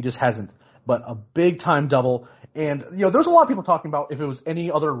good. He just hasn't. But a big time double. And, there's a lot of people talking about if it was any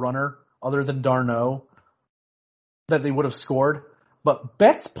other runner other than d'Arnaud that they would have scored. But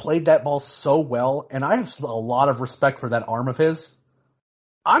Betts played that ball so well, and I have a lot of respect for that arm of his.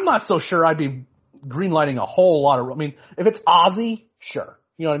 I'm not so sure I'd be greenlighting a whole lot of, if it's Ozzy, sure.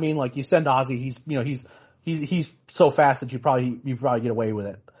 You know what I mean? Like, you send Ozzy, he's so fast that you probably get away with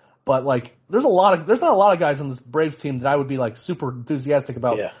it. But like, there's not a lot of guys on this Braves team that I would be like super enthusiastic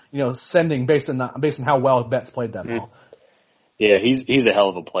about, sending based on how well Betts played that ball. Yeah, he's a hell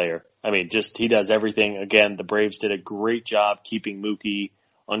of a player. He does everything. Again, the Braves did a great job keeping Mookie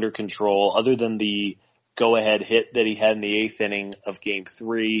under control. Other than the go-ahead hit that he had in the 8th inning of Game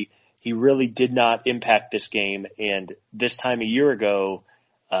 3, he really did not impact this game. And this time a year ago,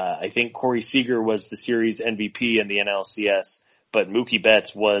 I think Corey Seager was the series MVP in the NLCS, but Mookie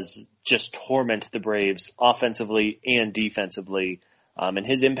Betts was just tormented the Braves offensively and defensively. And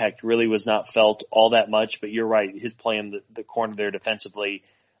his impact really was not felt all that much, but you're right. His play in the corner there defensively,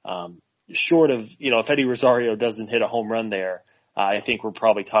 short of, if Eddie Rosario doesn't hit a home run there, I think we're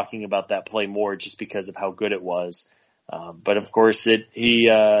probably talking about that play more just because of how good it was. But of course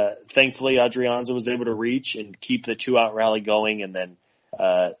thankfully Adrianza was able to reach and keep the 2-out rally going. And then,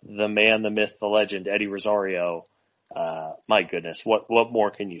 the man, the myth, the legend, Eddie Rosario, my goodness, what more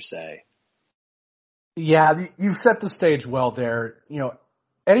can you say? Yeah, you've set the stage well there.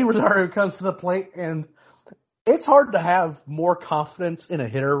 Eddie Rosario comes to the plate, and It's hard to have more confidence in a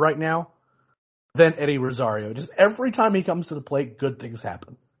hitter right now than Eddie Rosario. Just every time he comes to the plate, good things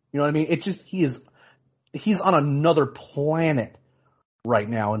happen. You know what I mean? It's just he's on another planet right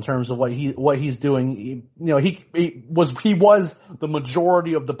now in terms of what he's doing. He was the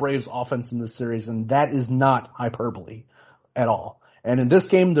majority of the Braves' offense in this series, and that is not hyperbole at all. And in this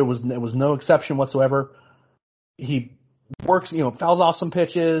game, there was no exception whatsoever. He works, fouls off some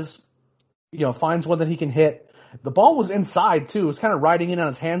pitches, finds one that he can hit. The ball was inside too. It was kind of riding in on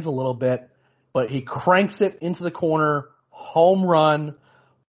his hands a little bit, but he cranks it into the corner, home run.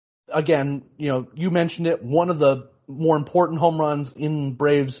 Again, you mentioned it, one of the more important home runs in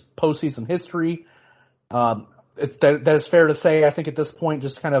Braves postseason history. That is fair to say. I think at this point,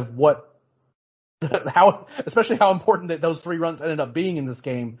 just kind of especially how important that those 3 runs ended up being in this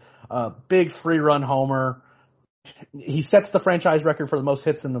game. Big 3-run homer. He sets the franchise record for the most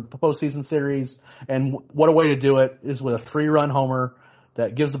hits in the postseason series, and what a way to do it is with a 3-run homer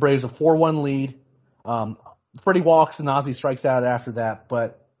that gives the Braves a 4-1 lead. Freddie walks and Ozzie strikes out after that,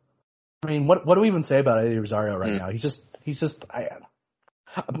 but I mean, what do we even say about Eddie Rosario right now? He's just. I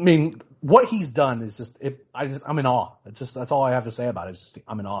mean, what he's done is just. I'm in awe. That's all I have to say about it.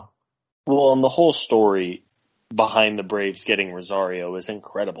 I'm in awe. Well, and the whole story behind the Braves getting Rosario is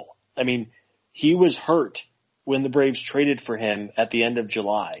incredible. I mean, he was hurt when the Braves traded for him at the end of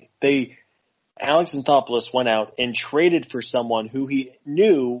July. Alex Anthopoulos went out and traded for someone who he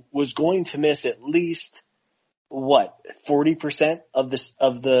knew was going to miss at least 40% of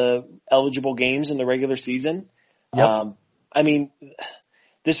the eligible games in the regular season. Yep. I mean,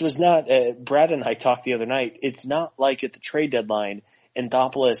 this was not, Brad and I talked the other night. It's not like at the trade deadline,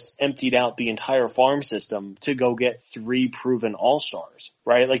 Anthopoulos emptied out the entire farm system to go get 3 proven all-stars,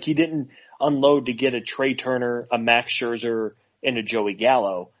 right? Like he didn't unload to get a Trey Turner, a Max Scherzer, and a Joey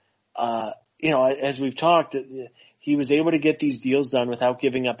Gallo. As we've talked, he was able to get these deals done without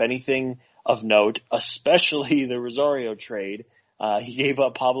giving up anything of note, especially the Rosario trade. He gave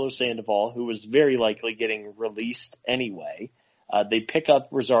up Pablo Sandoval, who was very likely getting released anyway. They pick up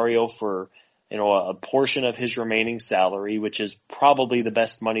Rosario for, a portion of his remaining salary, which is probably the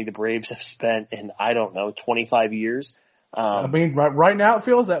best money the Braves have spent in, 25 years. I mean, right now it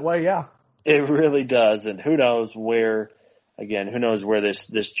feels that way, yeah. It really does, and who knows where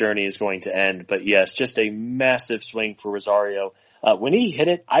this journey is going to end. But yes, just a massive swing for Rosario. When he hit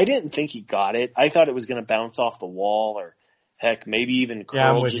it, I didn't think he got it. I thought it was going to bounce off the wall or heck, maybe even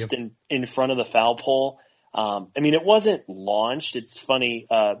curl just in front of the foul pole. I mean, it wasn't launched. It's funny.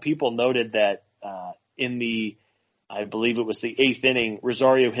 People noted that I believe it was the 8th inning,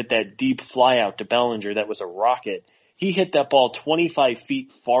 Rosario hit that deep fly out to Bellinger that was a rocket. He hit that ball 25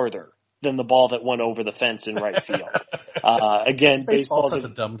 feet farther than the ball that went over the fence in right field. Again, baseball's such a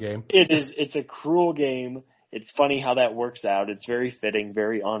dumb game. It's a cruel game. It's funny how that works out. It's very fitting,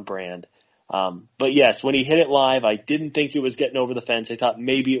 very on brand. But yes, when he hit it live, I didn't think it was getting over the fence. I thought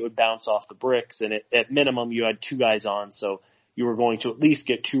maybe it would bounce off the bricks, and at minimum you had 2 guys on, so you were going to at least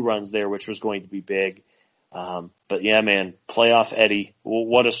get 2 runs there, which was going to be big. But yeah, man, playoff Eddie,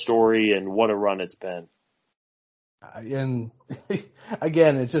 what a story and what a run it's been. And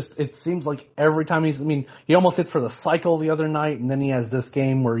again, it seems like every time he almost hits for the cycle the other night, and then he has this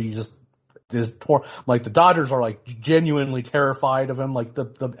game where he just like the Dodgers are like genuinely terrified of him, like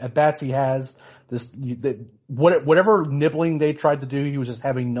the at bats he has. Whatever nibbling they tried to do, he was just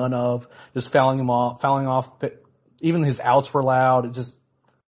having none of, just fouling off. Even his outs were loud. It just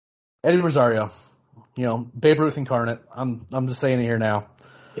Eddie Rosario, Babe Ruth incarnate. I'm just saying it here now.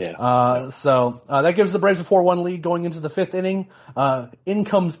 Yeah. So that gives the Braves a 4-1 lead going into the 5th inning. In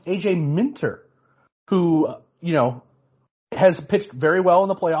comes AJ Minter, who has pitched very well in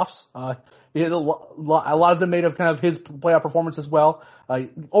the playoffs. A lot of them made of kind of his playoff performance as well.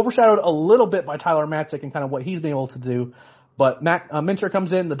 Overshadowed a little bit by Tyler Matzik and kind of what he's been able to do. But Minter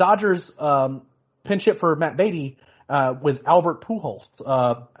comes in. The Dodgers pinch hit for Matt Beatty with Albert Pujols.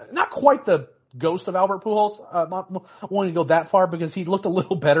 Not quite the ghost of Albert Pujols. Not wanting to go that far because he looked a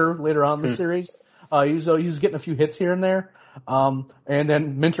little better later on in the series. He was getting a few hits here and there. And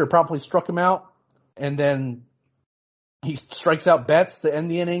then Minter promptly struck him out. And then he strikes out Betts to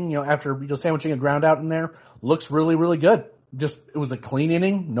end the inning, after sandwiching a ground out in there. Looks really, really good. It was a clean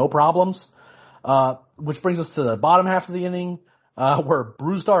inning, no problems. Which brings us to the bottom half of the inning, where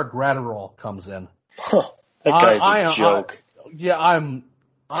Brusdar Graterol comes in. That guy's a joke.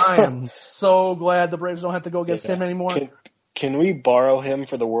 I am so glad the Braves don't have to go against him anymore. Can we borrow him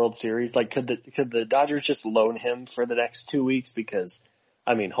for the World Series? Like, could the Dodgers just loan him for the next 2 weeks? Because,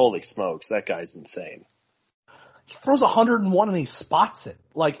 I mean, holy smokes, that guy's insane. He throws 101 and he spots it.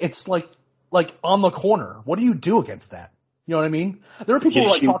 Like, it's like like on the corner. What do you do against that? You know what I mean? There are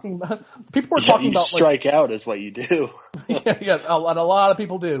people talking about. People were talking about strike out is what you do. yeah, and a lot of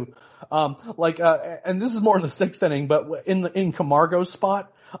people do. And this is more in the sixth inning, but in Camargo's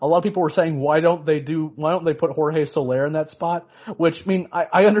spot, a lot of people were saying, why don't they put Jorge Soler in that spot? Which, I mean,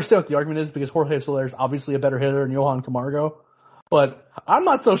 I understand what the argument is because Jorge Soler is obviously a better hitter than Johan Camargo. But I'm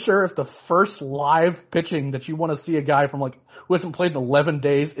not so sure if the first live pitching that you want to see a guy from who hasn't played in 11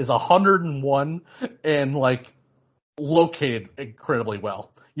 days is 101 and located incredibly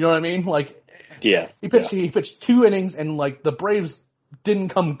well. You know what I mean? He pitched 2 innings and the Braves didn't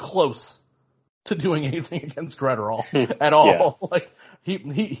come close to doing anything against Gretterall at all. Yeah.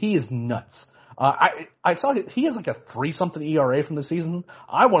 He is nuts. I saw he has a 3-something ERA from the season.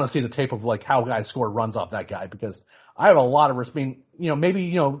 I want to see the tape of how guys score runs off that guy because I have a lot of respect. I mean,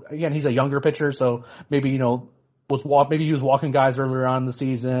 maybe again he's a younger pitcher, so maybe he was walking guys earlier on in the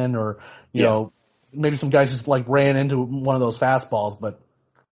season, or maybe some guys just ran into one of those fastballs. But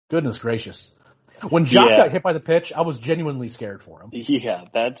goodness gracious, when Jock got hit by the pitch, I was genuinely scared for him. Yeah,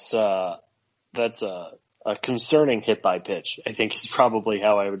 that's a concerning hit by pitch, I think is probably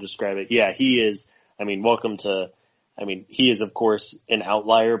how I would describe it. Yeah, he is. I mean, he is of course an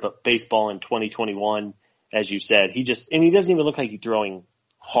outlier, but baseball in 2021, as you said, he doesn't even look like he's throwing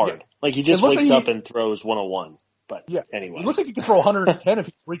hard. Yeah. He just wakes up and throws 101. But anyway, it looks like he could throw 110 if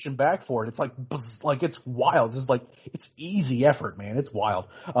he's reaching back for it. It's it's wild. It's easy effort, man. It's wild.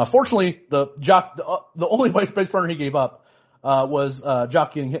 Fortunately, the only base runner he gave up was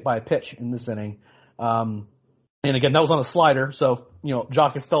Jock getting hit by a pitch in this inning. And again, that was on a slider, so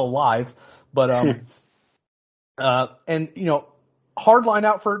Jock is still alive. But hard line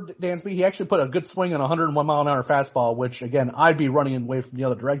out for Dansby. He actually put a good swing on a 101 mile an hour fastball, which again I'd be running away from the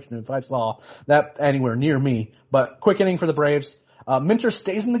other direction if I saw that anywhere near me. But quick inning for the Braves. Minter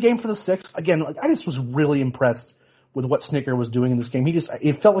stays in the game for the 6th. Again, I just was really impressed with what Snicker was doing in this game.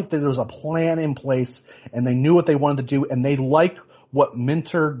 It felt like there was a plan in place and they knew what they wanted to do and they like what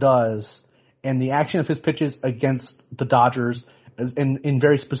Minter does and the action of his pitches against the Dodgers in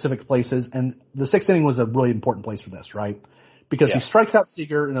very specific places. And the 6th inning was a really important place for this, right? Because he strikes out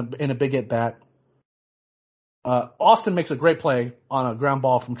Seager in a big at bat. Austin makes a great play on a ground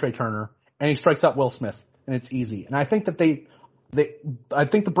ball from Trey Turner, and he strikes out Will Smith, and it's easy. And I think that I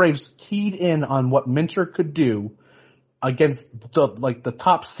think the Braves keyed in on what Minter could do against the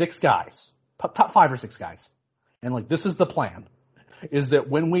top 6 guys, top 5 or 6 guys, and this is the plan: is that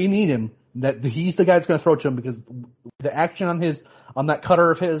when we need him, that he's the guy that's going to throw to him because the action on that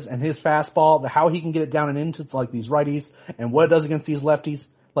cutter of his and his fastball, how he can get it down and into these righties and what it does against these lefties,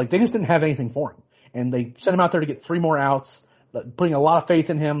 they just didn't have anything for him. And they sent him out there to get 3 more outs, putting a lot of faith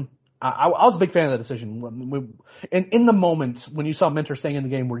in him. I was a big fan of that decision. And in the moment when you saw Minter staying in the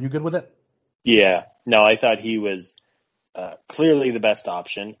game, were you good with it? Yeah. No, I thought he was clearly the best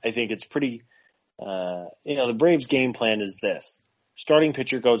option. I think it's pretty, the Braves game plan is this. Starting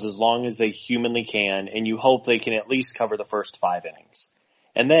pitcher goes as long as they humanly can, and you hope they can at least cover the first 5 innings.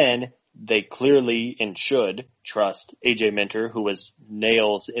 And then they clearly and should trust A.J. Minter, who was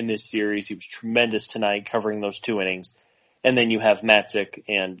nails in this series. He was tremendous tonight covering those 2 innings. And then you have Matzik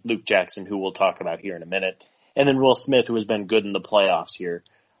and Luke Jackson, who we'll talk about here in a minute. And then Will Smith, who has been good in the playoffs here.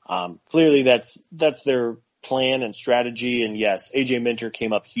 Clearly that's their plan and strategy. And yes, A.J. Minter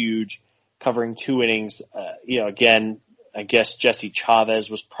came up huge, covering 2 innings. Again, I guess Jesse Chavez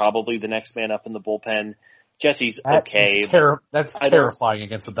was probably the next man up in the bullpen. Jesse's okay. That's terrifying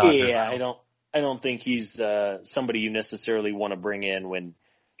against the Dodgers. Yeah, I don't think he's somebody you necessarily want to bring in when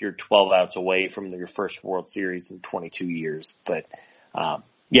you're 12 outs away from your first World Series in 22 years. But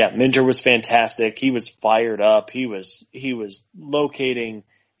Minter was fantastic. He was fired up. He was locating.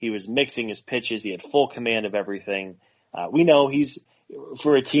 He was mixing his pitches. He had full command of everything. We know he's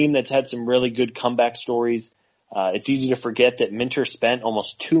for a team that's had some really good comeback stories. It's easy to forget that Minter spent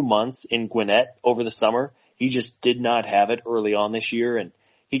almost 2 months in Gwinnett over the summer. He just did not have it early on this year, and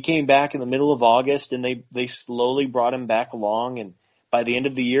he came back in the middle of August, and they slowly brought him back along, and by the end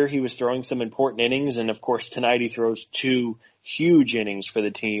of the year, he was throwing some important innings, and of course tonight he throws 2 huge innings for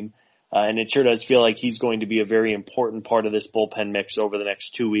the team, and it sure does feel like he's going to be a very important part of this bullpen mix over the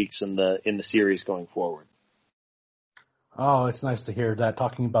next 2 weeks in the series going forward. Oh, it's nice to hear that,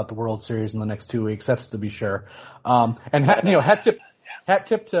 talking about the World Series in the next 2 weeks. That's to be sure. Hat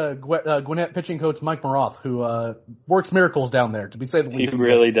tip to Gwinnett pitching coach Mike Maroth, who works miracles down there, to say the least. He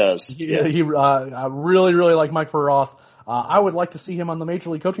really does. I really, really like Mike Maroth. I would like to see him on the Major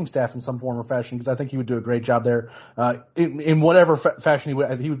League coaching staff in some form or fashion because I think he would do a great job there. In whatever fashion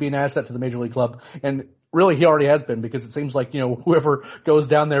he would be an asset to the Major League club. And really he already has been, because it seems like, whoever goes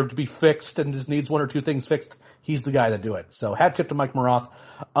down there to be fixed and just needs one or two things fixed, he's the guy to do it. So hat tip to Mike Maroth.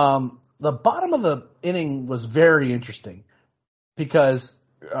 The bottom of the inning was very interesting because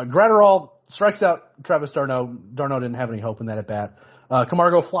Gratterall strikes out Travis d'Arnaud. d'Arnaud didn't have any hope in that at bat.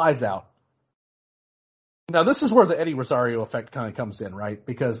 Camargo flies out. Now, this is where the Eddie Rosario effect kind of comes in, right?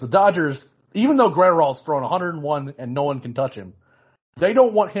 Because the Dodgers, even though Gratterall's thrown 101 and no one can touch him, they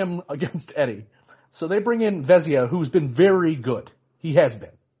don't want him against Eddie. So they bring in Vezina, who's been very good. He has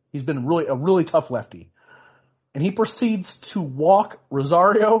been. He's been a really tough lefty. And he proceeds to walk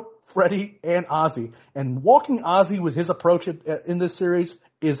Rosario, Freddie, and Ozzie. And walking Ozzie with his approach in this series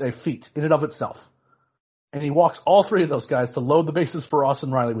is a feat in and of itself. And he walks all three of those guys to load the bases for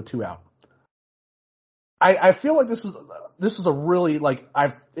Austin Riley with 2 out. I feel like this is a really,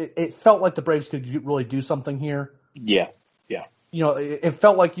 it felt like the Braves could really do something here. Yeah. It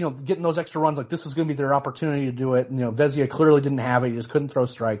felt like, getting those extra runs, like this was going to be their opportunity to do it. Vezina clearly didn't have it. He just couldn't throw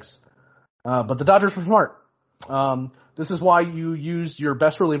strikes. But the Dodgers were smart. This is why you use your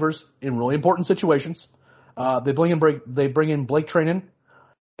best relievers in really important situations. They bring in Blake Treinen,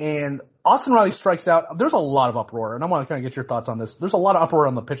 and Austin Riley strikes out. There's a lot of uproar, and I want to kind of get your thoughts on this. There's a lot of uproar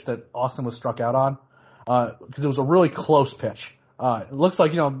on the pitch that Austin was struck out on, because it was a really close pitch. It looks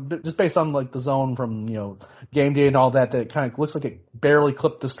like, just based on like the zone from, game day and all that, it kind of looks like it barely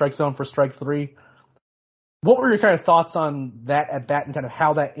clipped the strike zone for strike 3. What were your kind of thoughts on that at bat and kind of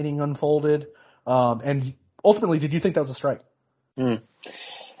how that inning unfolded? And ultimately, did you think that was a strike? In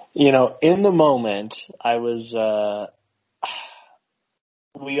the moment, I was,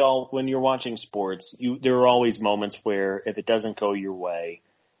 when you're watching sports, there are always moments where if it doesn't go your way,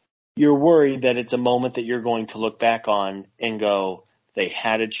 you're worried that it's a moment that you're going to look back on and go, they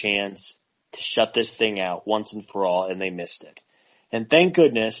had a chance to shut this thing out once and for all, and they missed it. And thank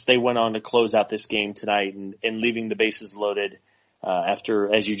goodness they went on to close out this game tonight and leaving the bases loaded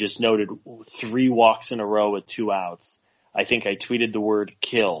after, as you just noted, 3 walks in a row with 2 outs. I think I tweeted the word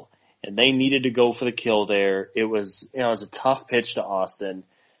kill, and they needed to go for the kill there. It was a tough pitch to Austin.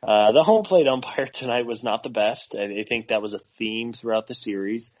 The home plate umpire tonight was not the best. I think that was a theme throughout the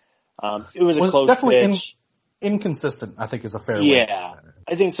series. It was a close definitely pitch. Inconsistent, I think, is a fair way. Yeah,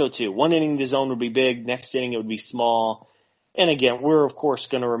 I think so too. One inning the zone would be big, next inning it would be small. And again, we're of course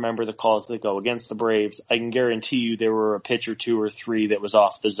going to remember the calls that go against the Braves. I can guarantee you there were a pitch or 2 or 3 that was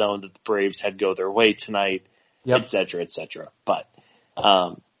off the zone that the Braves had go their way tonight, et cetera, et cetera. But,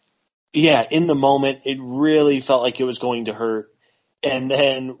 in the moment, it really felt like it was going to hurt. And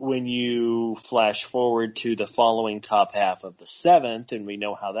then when you flash forward to the following top half of the 7th, and we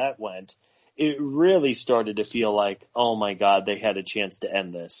know how that went, it really started to feel like, oh my God, they had a chance to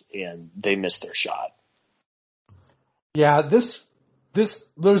end this, and they missed their shot. Yeah, there's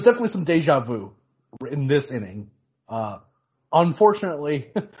definitely some deja vu in this inning.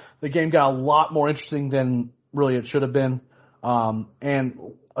 Unfortunately, the game got a lot more interesting than really it should have been. And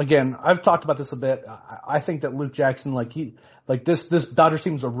again, I've talked about this a bit. I think that Luke Jackson, this Dodgers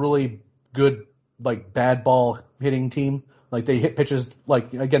team's a really good, bad ball hitting team. They hit pitches,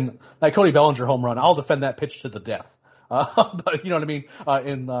 again, that Cody Bellinger home run. I'll defend that pitch to the death. But you know what I mean?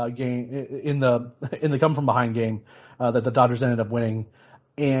 In the come from behind game, that the Dodgers ended up winning.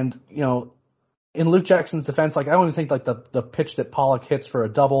 And, in Luke Jackson's defense, I don't even think the pitch that Pollock hits for a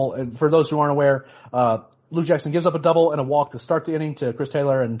double. And for those who aren't aware, Luke Jackson gives up a double and a walk to start the inning to Chris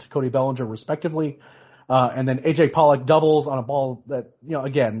Taylor and Cody Bellinger respectively. And then AJ Pollock doubles on a ball that,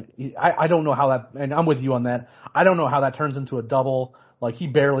 again, I don't know how that, and I'm with you on that. I don't know how that turns into a double. He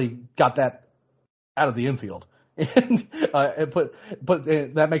barely got that out of the infield. And, but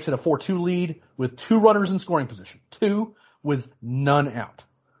that makes it a 4-2 lead with 2 runners in scoring position. 2 with none out.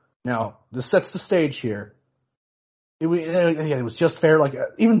 Now, this sets the stage here. It was just fair.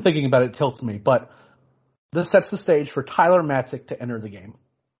 Even thinking about it tilts me, but this sets the stage for Tyler Matzik to enter the game.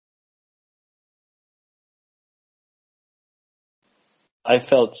 I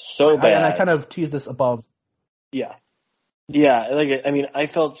felt so bad. And I kind of teased this above. Yeah. Yeah. I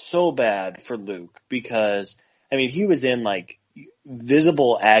felt so bad for Luke because, he was in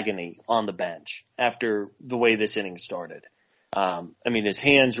visible agony on the bench after the way this inning started. His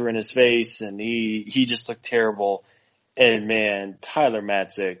hands were in his face and he just looked terrible. And man, Tyler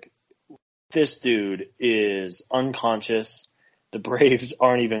Matzik, this dude is unconscious. The Braves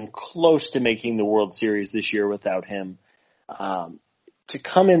aren't even close to making the World Series this year without him. To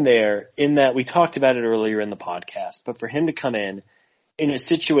come in there, in that we talked about it earlier in the podcast, but for him to come in a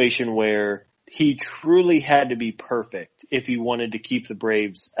situation where he truly had to be perfect if he wanted to keep the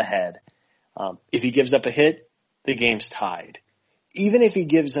Braves ahead. If he gives up a hit, the game's tied. Even if he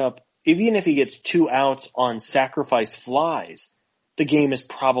gives up even if he gets 2 outs on sacrifice flies, the game is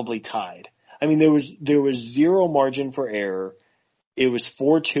probably tied. I mean, there was zero margin for error. It was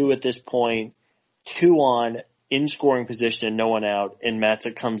 4-2 at this point, 2 on, in scoring position and no one out, and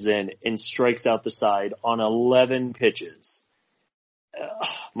Matzek comes in and strikes out the side on 11 pitches.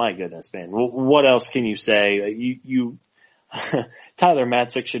 My goodness, man. What else can you say? Tyler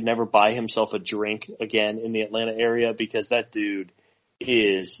Matzek should never buy himself a drink again in the Atlanta area because that dude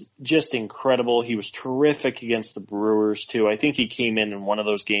is just incredible. He was terrific against the Brewers too. I think he came in one of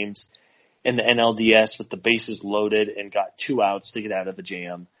those games in the NLDS with the bases loaded and got 2 outs to get out of the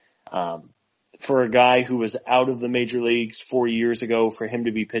jam. For a guy who was out of the major leagues 4 years ago, for him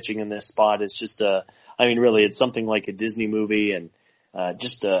to be pitching in this spot, it's just really, it's something like a Disney movie, and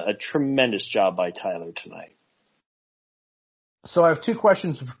just a tremendous job by Tyler tonight. So I have 2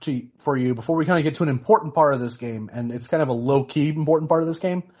 questions for you before we kind of get to an important part of this game, and it's kind of a low-key important part of this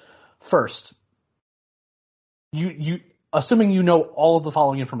game. First, you assuming you know all of the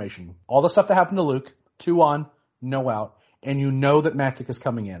following information, all the stuff that happened to Luke, 2 on, no out, and you know that Matzek is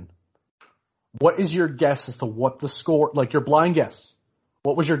coming in. What is your guess as to what the score, like your blind guess,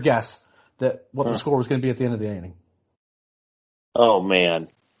 what was your guess that what the score was going to be at the end of the inning? Oh, man.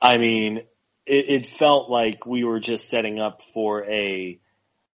 I mean, it felt like we were just setting up for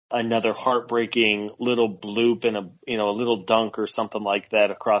another heartbreaking little bloop and a little dunk or something like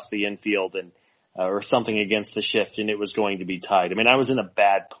that across the infield and or something against the shift, and it was going to be tied. I mean, I was in a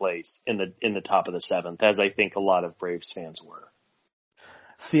bad place in the top of the 7th, as I think a lot of Braves fans were.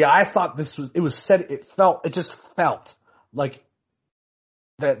 See, I thought it just felt like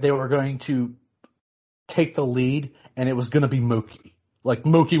that they were going to take the lead and it was going to be Mookie. Like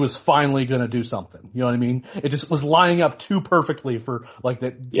Mookie was finally going to do something. You know what I mean? It just was lining up too perfectly for like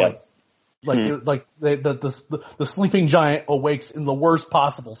that. Yeah. The sleeping giant awakes in the worst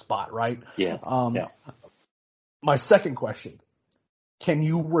possible spot, right? Yeah. My second question, can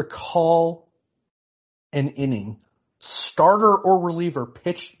you recall an inning, starter or reliever,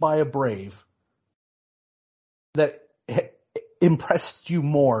 pitched by a Brave that impressed you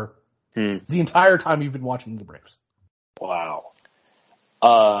more the entire time you've been watching the Braves? Wow.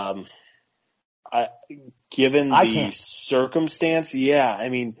 Given the circumstance, yeah. I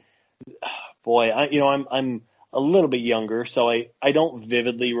mean, boy, I'm a little bit younger, so I don't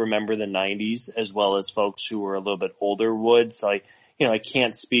vividly remember the 90s as well as folks who were a little bit older would. So I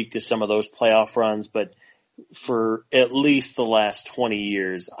can't speak to some of those playoff runs, but for at least the last 20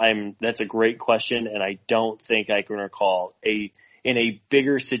 years, that's a great question, and I don't think I can recall in a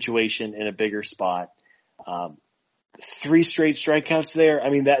bigger situation, in a bigger spot, 3 straight strikeouts there. I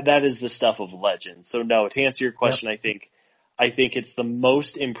mean, that is the stuff of legend. So no, to answer your question, yep. I think it's the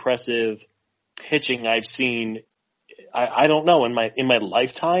most impressive pitching I've seen. I don't know, in my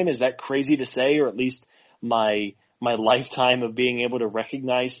lifetime. Is that crazy to say, or at least my lifetime of being able to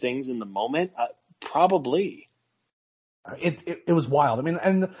recognize things in the moment? Probably. It was wild. I mean,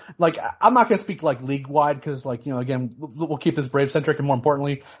 and like, I'm not going to speak like league wide because, like, again, we'll keep this Brave centric, and more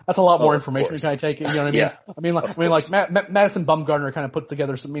importantly, that's a lot more information to kind of take. You know what I mean? Yeah. I mean, like Madison Bumgarner kind of put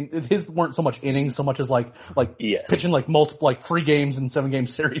together some. I mean, his weren't so much innings, so much as like yes. pitching like multiple, like 3 games and 7-game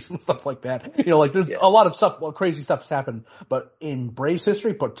series and stuff like that. Like there's a lot of stuff, crazy stuff has happened. But in Braves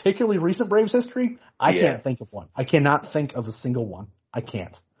history, particularly recent Braves history, I can't think of one. I cannot think of a single one. I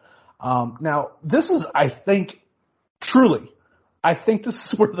can't. Now this is, I think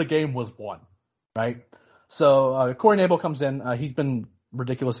this is where the game was won, right? So Corey Knebel comes in. He's been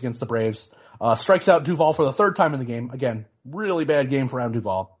ridiculous against the Braves. Strikes out Duvall for the 3rd time in the game. Again, really bad game for Adam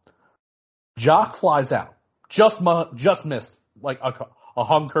Duvall. Jock flies out. Just missed like a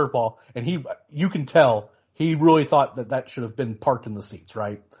hung curveball, and you can tell he really thought that should have been parked in the seats,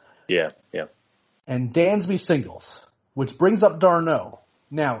 right? Yeah. And Dansby singles, which brings up d'Arnaud.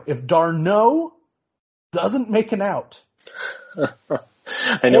 Now, if d'Arnaud doesn't make an out,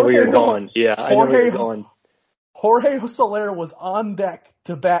 I know where you're going. Yeah, I know where you're going. Jorge Soler was on deck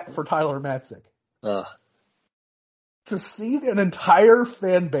to bat for Tyler Matzek. To see an entire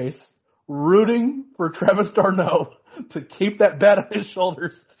fan base rooting for Travis d'Arnaud to keep that bat on his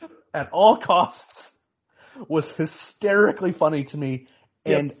shoulders at all costs was hysterically funny to me.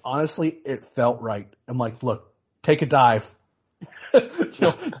 Yep. And honestly, it felt right. I'm like, look, take a dive.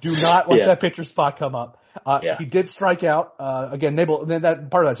 Do not let that pitcher spot come up. He did strike out. Again, Knebel,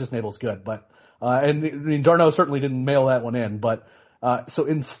 that part of that's just Knebel's good, but, and d'Arnaud certainly didn't mail that one in, but, so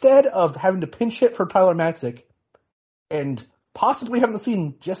instead of having to pinch hit for Tyler Matzek and possibly having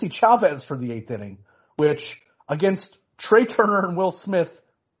seen Jesse Chavez for the 8th inning, which against Trey Turner and Will Smith,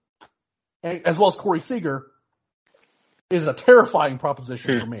 as well as Corey Seager, is a terrifying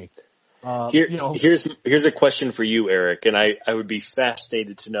proposition for me. Here's a question for you, Eric, and I would be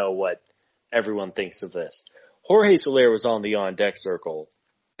fascinated to know what everyone thinks of this. Jorge Soler was on the on-deck circle,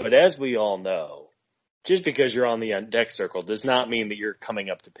 but as we all know, just because you're on the on-deck circle does not mean that you're coming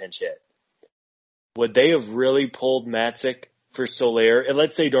up to pinch hit. Would they have really pulled Matzik for Soler? And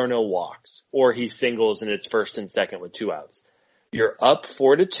let's say Darno walks, or he singles and it's first and second with 2 outs. You're up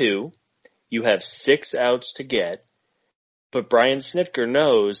 4-2. You have 6 outs to get. But Brian Snitker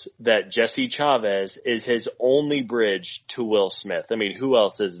knows that Jesse Chavez is his only bridge to Will Smith. I mean, who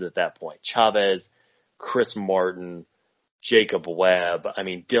else is it at that point? Chavez, Chris Martin, Jacob Webb. I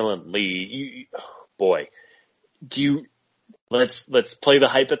mean, Dylan Lee. Let's play the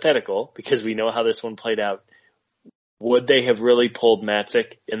hypothetical because we know how this one played out. Would they have really pulled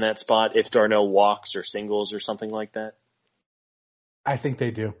Matzik in that spot if Darno walks or singles or something like that? I think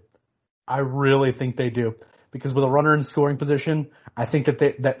they do. I really think they do. Because with a runner in scoring position, I think that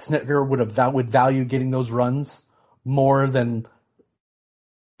Snitker would value getting those runs more than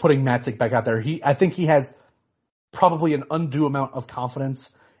putting Matzik back out there. I think he has probably an undue amount of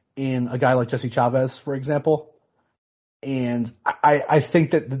confidence in a guy like Jesse Chavez, for example. And I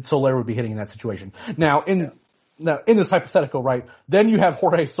think that Soler would be hitting in that situation. Now, in this hypothetical, right, then you have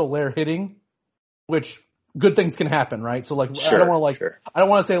Jorge Soler hitting, which good things can happen, right? So like, sure, I don't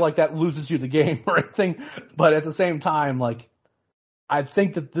want to say like that loses you the game or anything, but at the same time, like, I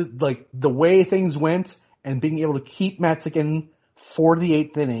think that the way things went and being able to keep Matzik in for the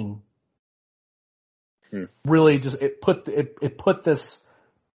 8th inning really just, it put this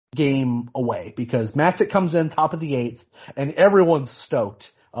game away because Matzik comes in top of the 8th and everyone's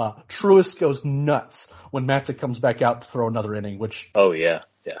stoked. Truist goes nuts when Matzik comes back out to throw another inning, which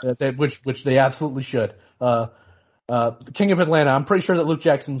which they absolutely should. The King of Atlanta, I'm pretty sure that Luke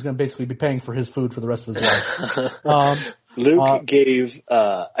Jackson's going to basically be paying for his food for the rest of his life. Luke gave,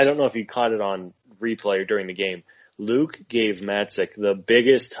 I don't know if you caught it on replay or during the game, Luke gave Matzik the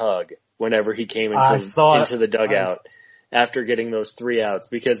biggest hug whenever he came into the dugout after getting those 3 outs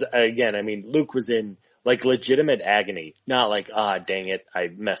because, again, I mean, Luke was in like legitimate agony, not like, dang it, I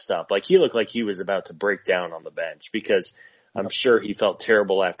messed up. Like he looked like he was about to break down on the bench because I'm sure he felt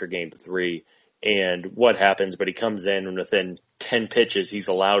terrible after game 3 and what happens, but he comes in and within 10 pitches, he's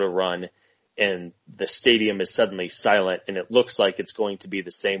allowed a run and the stadium is suddenly silent and it looks like it's going to be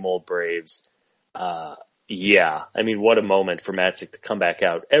the same old Braves. I mean, what a moment for Matzik to come back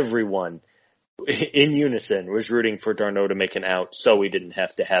out. Everyone in unison was rooting for Darno to make an out so we didn't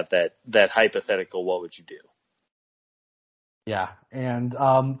have to have that hypothetical, what would you do? Yeah, and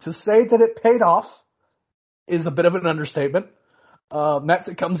to say that it paid off is a bit of an understatement.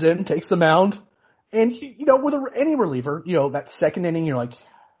 Matzik comes in, takes the mound, and, with any reliever, that second inning, you're like,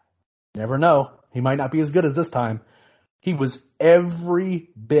 never know. He might not be as good as this time. He was every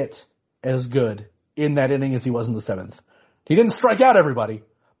bit as good in that inning as he was in the 7th. He didn't strike out everybody,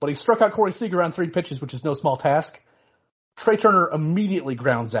 but he struck out Corey Seager on 3 pitches, which is no small task. Trey Turner immediately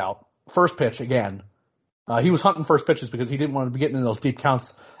grounds out. First pitch again. He was hunting first pitches because he didn't want to be getting in those deep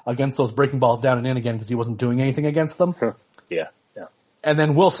counts against those breaking balls down and in again because he wasn't doing anything against them. Yeah. And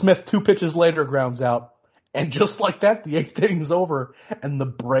then Will Smith 2 pitches later grounds out. And just like that, the 8th inning's over and the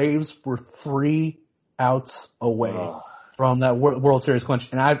Braves were 3 outs away from that World Series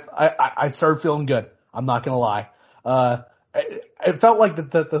clinch. And I started feeling good. I'm not going to lie. It felt like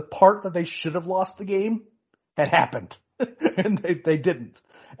the part that they should have lost the game had happened. And they didn't.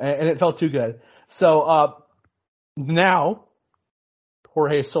 And it felt too good. So, now,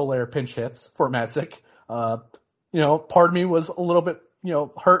 Jorge Soler pinch hits for Matzik. Part of me was a little bit,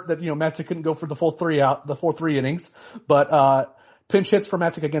 hurt that, Matzik couldn't go for the full 3 innings. But, pinch hits for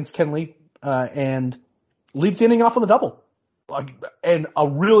Matzik against Kenley, and leads the inning off on the double. And a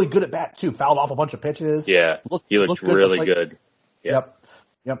really good at bat too. Fouled off a bunch of pitches. Yeah. He looked really good. Yep.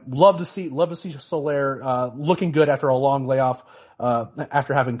 Love to see Soler, looking good after a long layoff,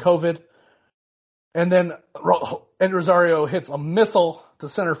 after having COVID. And then Ed Rosario hits a missile to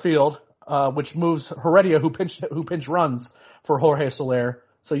center field, which moves Heredia, who pinch runs for Jorge Soler.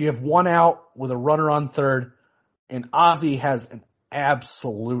 So you have 1 out with a runner on third, and Ozzie has an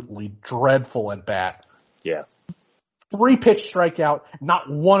absolutely dreadful at bat. Yeah. 3 pitch strikeout. Not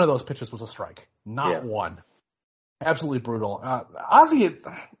one of those pitches was a strike. Not one. Absolutely brutal. Ozzie, do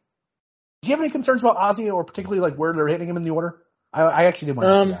you have any concerns about Ozzie or particularly like where they're hitting him in the order? I actually did want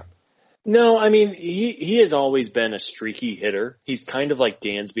to see that. No, I mean, he has always been a streaky hitter. He's kind of like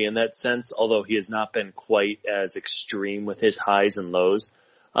Dansby in that sense, although he has not been quite as extreme with his highs and lows.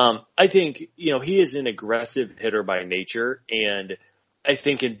 I think, he is an aggressive hitter by nature, and I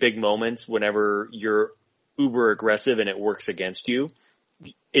think in big moments, whenever you're uber aggressive and it works against you,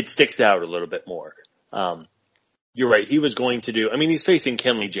 it sticks out a little bit more. You're right. He was going to do, I mean, he's facing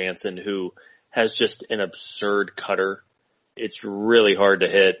Kenley Jansen, who has just an absurd cutter. It's really hard to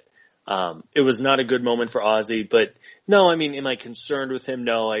hit. It was not a good moment for Ozzy, but no, I mean, am I concerned with him?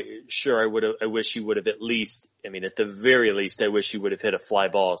 No, I wish he would have at least, I mean, at the very least, I wish he would have hit a fly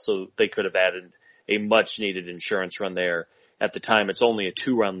ball so they could have added a much needed insurance run there. At the time, it's only a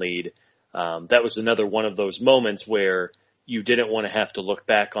 2-run lead. That was another one of those moments where you didn't want to have to look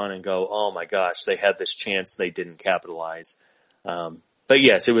back on and go, oh my gosh, they had this chance, they didn't capitalize. But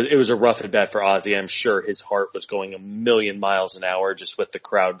yes, it was a rough at bat for Ozzy. I'm sure his heart was going a million miles an hour just with the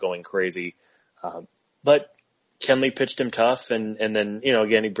crowd going crazy. But Kenley pitched him tough, and then, you know,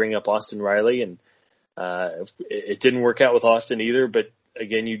 again, he bring up Austin Riley, and it didn't work out with Austin either. But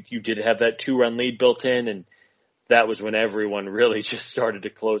again, you did have that 2-run lead built in, and that was when everyone really just started to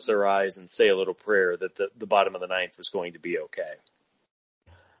close their eyes and say a little prayer that the bottom of the ninth was going to be okay.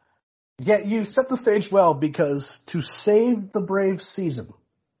 Yeah, you set the stage well, because to save the Braves season,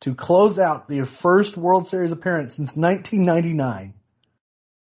 to close out their first World Series appearance since 1999,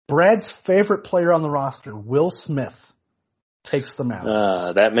 Brad's favorite player on the roster, Will Smith, takes the mound.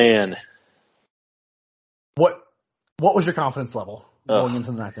 That man. What was your confidence level going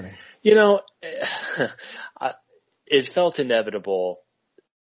into the ninth inning? You know, it felt inevitable.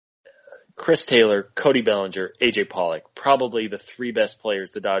 Chris Taylor, Cody Bellinger, AJ Pollock, probably the 3 best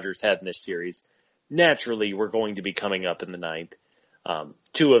players the Dodgers had in this series, naturally were going to be coming up in the ninth.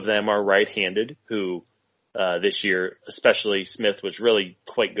 2 of them are right-handed, who this year, especially Smith, was really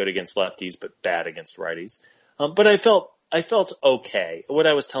quite good against lefties, but bad against righties. But I felt okay. What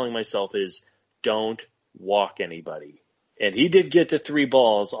I was telling myself is, don't walk anybody. And he did get to 3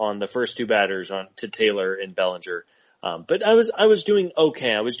 balls on the first 2 batters to Taylor and Bellinger. But I was doing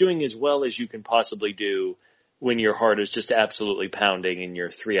okay. I was doing as well as you can possibly do when your heart is just absolutely pounding and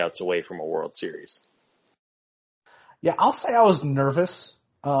you're 3 outs away from a World Series. Yeah, I'll say I was nervous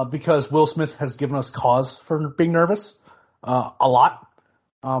because Will Smith has given us cause for being nervous a lot.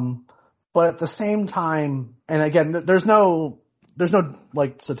 But at the same time, and again, there's no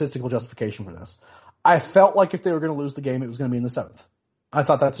like statistical justification for this. I felt like if they were going to lose the game, it was going to be in the 7th. I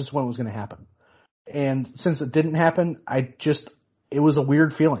thought that's just when it was going to happen. And since it didn't happen, it was a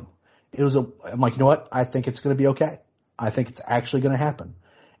weird feeling. I'm like, you know what? I think it's going to be okay. I think it's actually going to happen.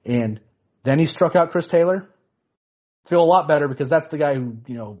 And then he struck out Chris Taylor. Feel a lot better, because that's the guy who,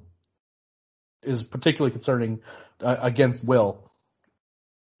 you know, is particularly concerning against Will.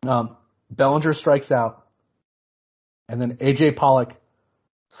 Bellinger strikes out, and then AJ Pollock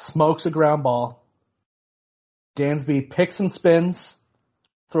smokes a ground ball. Dansby picks and spins,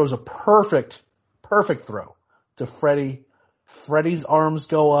 throws a perfect throw to Freddie. Freddie's arms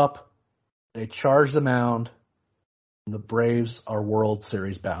go up. They charge the mound. And the Braves are World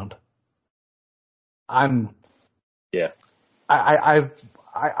Series bound. It's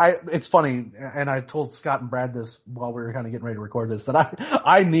funny, and I told Scott and Brad this while we were kind of getting ready to record this, that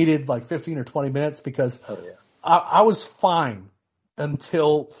I needed like 15 or 20 minutes because I was fine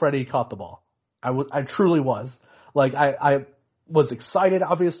until Freddie caught the ball. I truly was. Like, I was excited,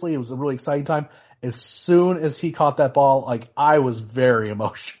 obviously. It was a really exciting time. As soon as he caught that ball, like, I was very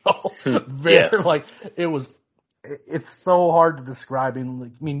emotional. Like, it's so hard to describe. I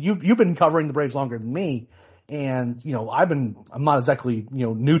mean, you've been covering the Braves longer than me, and, you know, I'm not exactly, you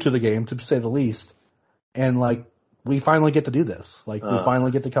know, new to the game, to say the least. And, like, we finally get to do this. Like, we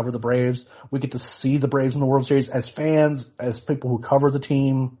finally get to cover the Braves. We get to see the Braves in the World Series as fans, as people who cover the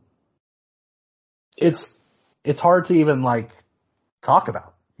team. It's hard to even, like, talk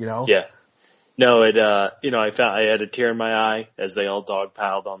about, you know? Yeah. No, you know, I had a tear in my eye as they all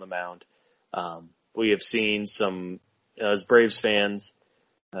dogpiled on the mound. We have seen some, as Braves fans,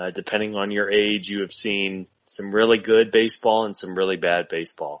 depending on your age, you have seen some really good baseball and some really bad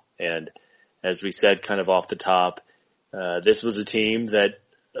baseball. And as we said kind of off the top, this was a team that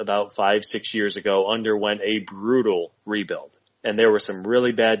about 5-6 years ago underwent a brutal rebuild. And there were some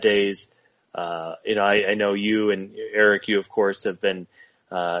really bad days. You know, I know you and Eric, you of course have been,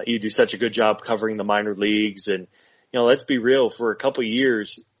 you do such a good job covering the minor leagues. And, you know, let's be real, for a couple of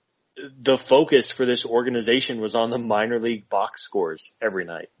years, the focus for this organization was on the minor league box scores every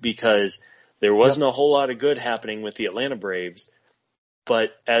night, because there wasn't a whole lot of good happening with the Atlanta Braves.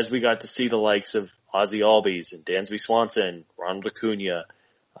 But as we got to see the likes of Ozzie Albies and Dansby Swanson, Ronald Acuna,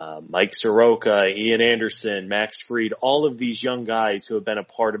 Mike Soroka, Ian Anderson, Max Fried, all of these young guys who have been a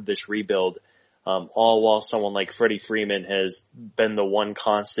part of this rebuild, all while someone like Freddie Freeman has been the one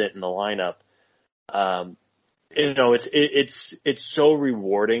constant in the lineup. You know, it's so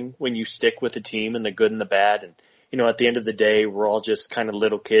rewarding when you stick with a team in the good and the bad. And, at the end of the day, we're all just kind of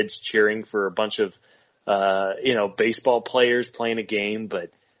little kids cheering for a bunch of, baseball players playing a game.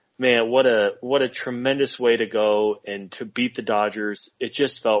 But man, what a tremendous way to go and to beat the Dodgers. It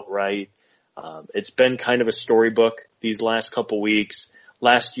just felt right. It's been kind of a storybook these last couple weeks.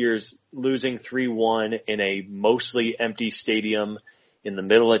 Last year's losing 3-1 in a mostly empty stadium in the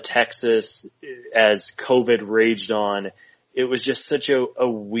middle of Texas as COVID raged on. It was just such a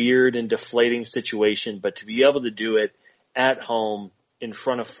weird and deflating situation, but to be able to do it at home in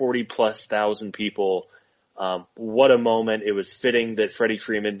front of 40,000+ people, what a moment. It was fitting that Freddie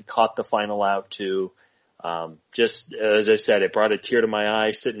Freeman caught the final out too. Just as I said, it brought a tear to my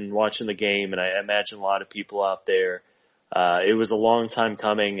eye sitting watching the game, and I imagine a lot of people out there. It was a long time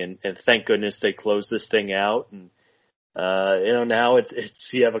coming, and thank goodness they closed this thing out. And now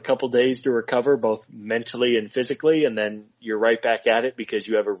it's you have a couple days to recover, both mentally and physically, and then you're right back at it because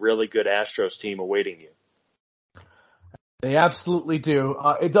you have a really good Astros team awaiting you. They absolutely do.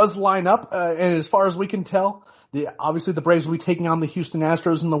 It does line up, and as far as we can tell, obviously the Braves will be taking on the Houston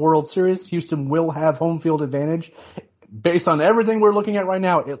Astros in the World Series. Houston will have home field advantage. Based on everything we're looking at right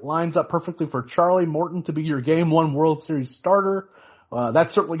now, it lines up perfectly for Charlie Morton to be your Game 1 World Series starter.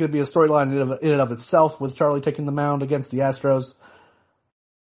 That's certainly going to be a storyline in and of itself with Charlie taking the mound against the Astros.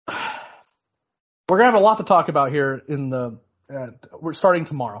 We're going to have a lot to talk about here we're starting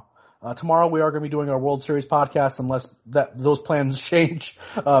tomorrow. Tomorrow we are going to be doing our World Series podcast unless those plans change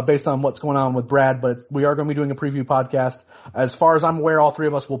based on what's going on with Brad, but we are going to be doing a preview podcast. As far as I'm aware, all three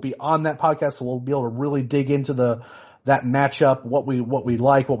of us will be on that podcast, so we'll be able to really dig into that matchup, what we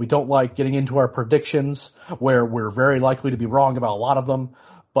like, what we don't like, getting into our predictions where we're very likely to be wrong about a lot of them.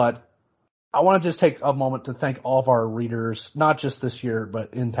 But I want to just take a moment to thank all of our readers, not just this year,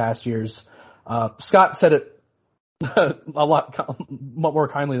 but in past years. Scott said it a lot more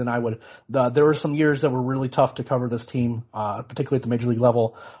kindly than I would. There were some years that were really tough to cover this team, particularly at the major league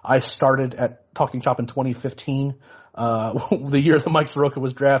level. I started at Talking Chop in 2015, the year that Mike Soroka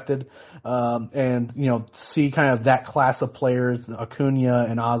was drafted, and see kind of that class of players, Acuna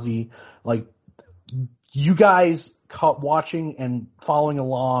and Ozzie, like you guys watching and following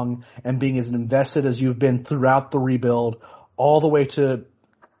along and being as invested as you've been throughout the rebuild, all the way to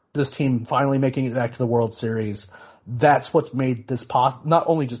this team finally making it back to the World Series. That's what's made this not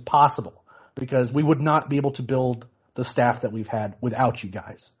only just possible, because we would not be able to build the staff that we've had without you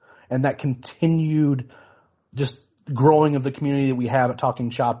guys. And that continued just growing of the community that we have at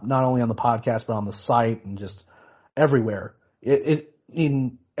Talking Shop, not only on the podcast, but on the site and just everywhere.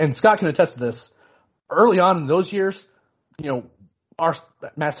 And Scott can attest to this. Early on in those years, our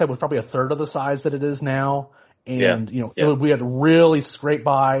Mass Head was probably a third of the size that it is now. And, we had to really scrape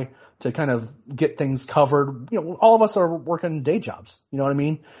by to kind of get things covered. All of us are working day jobs. You know what I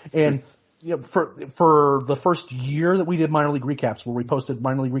mean? And, for the first year that we did minor league recaps, where we posted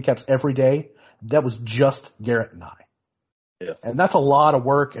minor league recaps every day, that was just Garrett and I. Yeah. And that's a lot of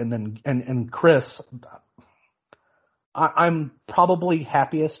work. And then, Chris, I'm probably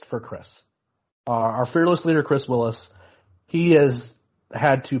happiest for Chris. Our fearless leader, Chris Willis, he has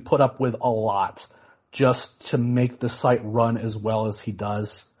had to put up with a lot just to make the site run as well as he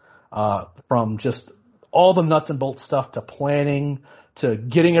does, from just all the nuts and bolts stuff to planning, to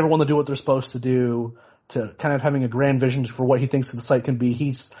getting everyone to do what they're supposed to do, to kind of having a grand vision for what he thinks the site can be.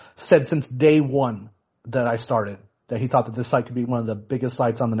 He's said since day one that I started that he thought that this site could be one of the biggest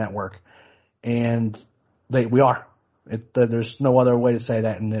sites on the network. And we are. There's no other way to say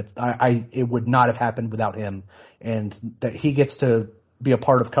that. And it would not have happened without him. And that he gets to be a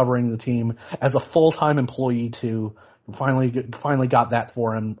part of covering the team as a full-time employee too. Finally got that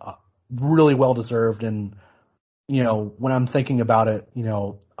for him. Really well deserved. And, when I'm thinking about it,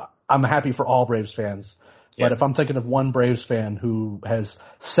 I'm happy for all Braves fans. Yeah. But if I'm thinking of one Braves fan who has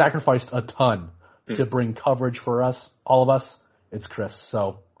sacrificed a ton to bring coverage for us, all of us, it's Chris.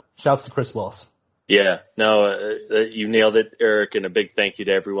 So shouts to Chris Willis. Yeah, no, you nailed it, Eric, and a big thank you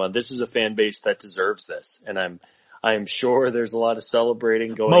to everyone. This is a fan base that deserves this, and I'm sure there's a lot of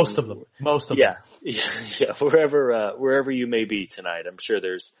celebrating going. Most of them. Yeah. Wherever you may be tonight, I'm sure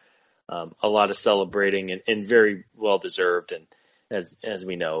there's a lot of celebrating and very well deserved. And as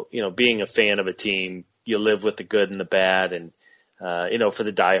we know, being a fan of a team, you live with the good and the bad. And for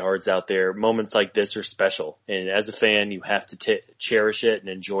the diehards out there, moments like this are special. And as a fan, you have to cherish it and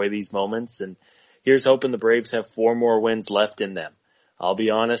enjoy these moments. And here's hoping the Braves have 4 more wins left in them. I'll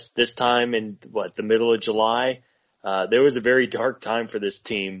be honest, this time in the middle of July, there was a very dark time for this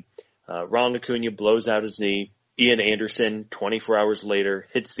team. Ronald Acuna blows out his knee. Ian Anderson, 24 hours later,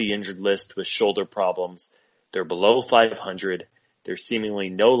 hits the injured list with shoulder problems. They're below 500. There's seemingly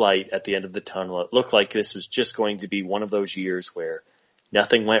no light at the end of the tunnel. It looked like this was just going to be one of those years where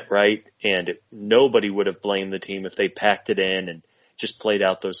nothing went right, and nobody would have blamed the team if they packed it in and just played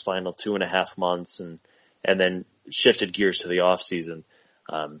out those final 2.5 months and then shifted gears to the off season.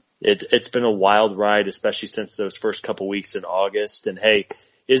 It's been a wild ride, especially since those first couple weeks in August. And hey,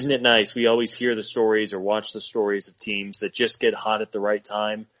 isn't it nice? We always hear the stories or watch the stories of teams that just get hot at the right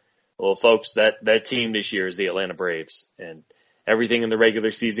time. Well, folks, that team this year is the Atlanta Braves, and everything in the regular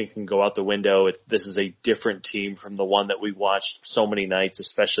season can go out the window. This is a different team from the one that we watched so many nights,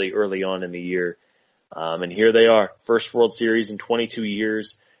 especially early on in the year. And here they are, first World Series in 22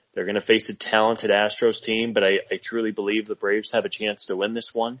 years. They're going to face a talented Astros team, but I truly believe the Braves have a chance to win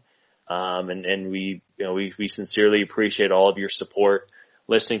this one. And we sincerely appreciate all of your support,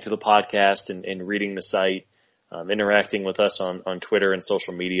 listening to the podcast and reading the site, interacting with us on Twitter and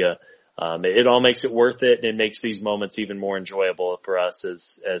social media. It all makes it worth it, and it makes these moments even more enjoyable for us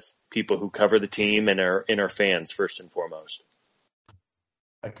as people who cover the team and are fans first and foremost.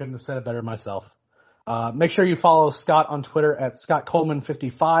 I couldn't have said it better myself. Make sure you follow Scott on Twitter at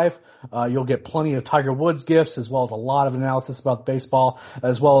ScottColeman55. You'll get plenty of Tiger Woods gifts, as well as a lot of analysis about baseball,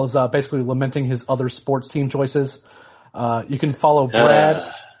 as well as basically lamenting his other sports team choices. You can follow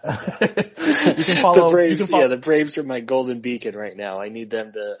Brad. You can follow the Braves. The Braves are my golden beacon right now. I need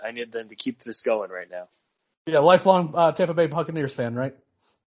them to keep this going right now. Yeah, lifelong Tampa Bay Buccaneers fan, right?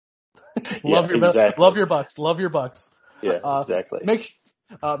 Love your Bucks. Yeah, exactly.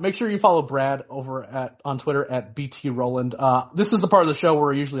 Make sure you follow Brad over on Twitter at BT Rowland. This is the part of the show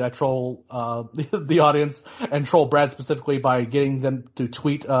where usually I troll the audience and troll Brad specifically by getting them to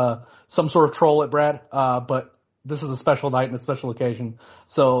tweet some sort of troll at Brad. But this is a special night and a special occasion.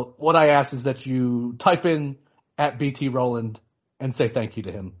 So what I ask is that you type in at BT Rowland and say thank you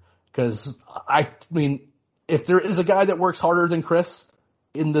to him. Because I mean, if there is a guy that works harder than Chris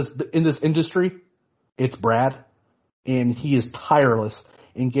in this industry, it's Brad, and he is tireless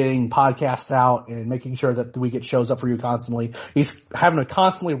in getting podcasts out and making sure that we get shows up for you constantly. He's having to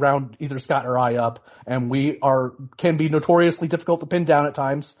constantly round either Scott or I up, and can be notoriously difficult to pin down at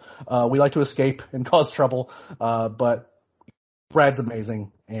times. We like to escape and cause trouble, but Brad's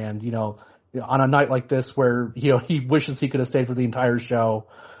amazing. And, on a night like this where, he wishes he could have stayed for the entire show,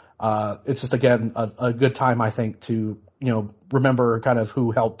 it's just, again, a good time, I think, to, remember kind of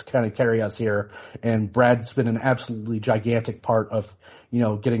who helped kind of carry us here. And Brad's been an absolutely gigantic part of,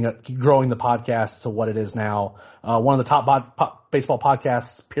 growing the podcast to what it is now. One of the top baseball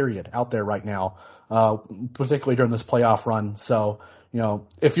podcasts, period, out there right now, particularly during this playoff run. So,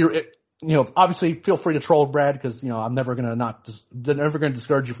 if you're, obviously feel free to troll Brad because, I'm never going to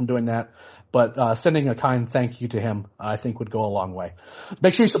discourage you from doing that. But sending a kind thank you to him, I think, would go a long way.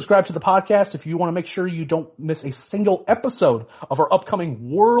 Make sure you subscribe to the podcast if you want to make sure you don't miss a single episode of our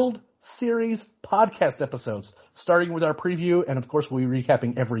upcoming World Series podcast episodes, starting with our preview. And, of course, we'll be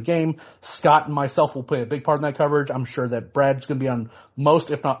recapping every game. Scott and myself will play a big part in that coverage. I'm sure that Brad's going to be on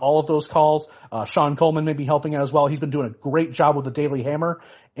most, if not all, of those calls. Sean Coleman may be helping out as well. He's been doing a great job with the Daily Hammer.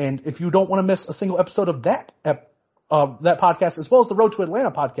 And if you don't want to miss a single episode of that podcast, as well as the Road to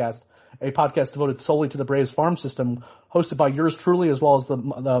Atlanta podcast, a podcast devoted solely to the Braves farm system, hosted by yours truly, as well as the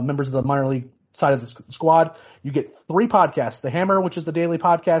members of the minor league side of the squad. You get 3 podcasts. The Hammer, which is the daily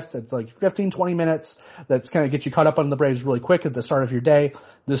podcast. It's like 15, 20 minutes. That's kind of get you caught up on the Braves really quick at the start of your day.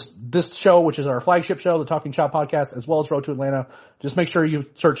 This show, which is our flagship show, the Talking Chop podcast, as well as Road to Atlanta. Just make sure you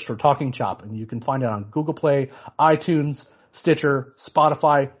search for Talking Chop, and you can find it on Google Play, iTunes, Stitcher,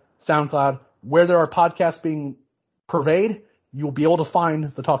 Spotify, SoundCloud. Where there are podcasts being purveyed, you'll be able to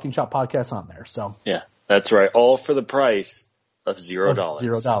find the Talking Chop podcast on there. So yeah, that's right. All for the price of $0.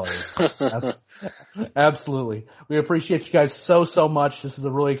 $0. Absolutely. We appreciate you guys so much. This is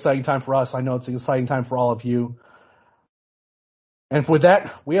a really exciting time for us. I know it's an exciting time for all of you. And with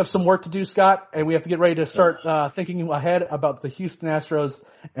that, we have some work to do, Scott, and we have to get ready to start thinking ahead about the Houston Astros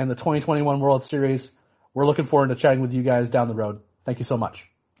and the 2021 World Series. We're looking forward to chatting with you guys down the road. Thank you so much.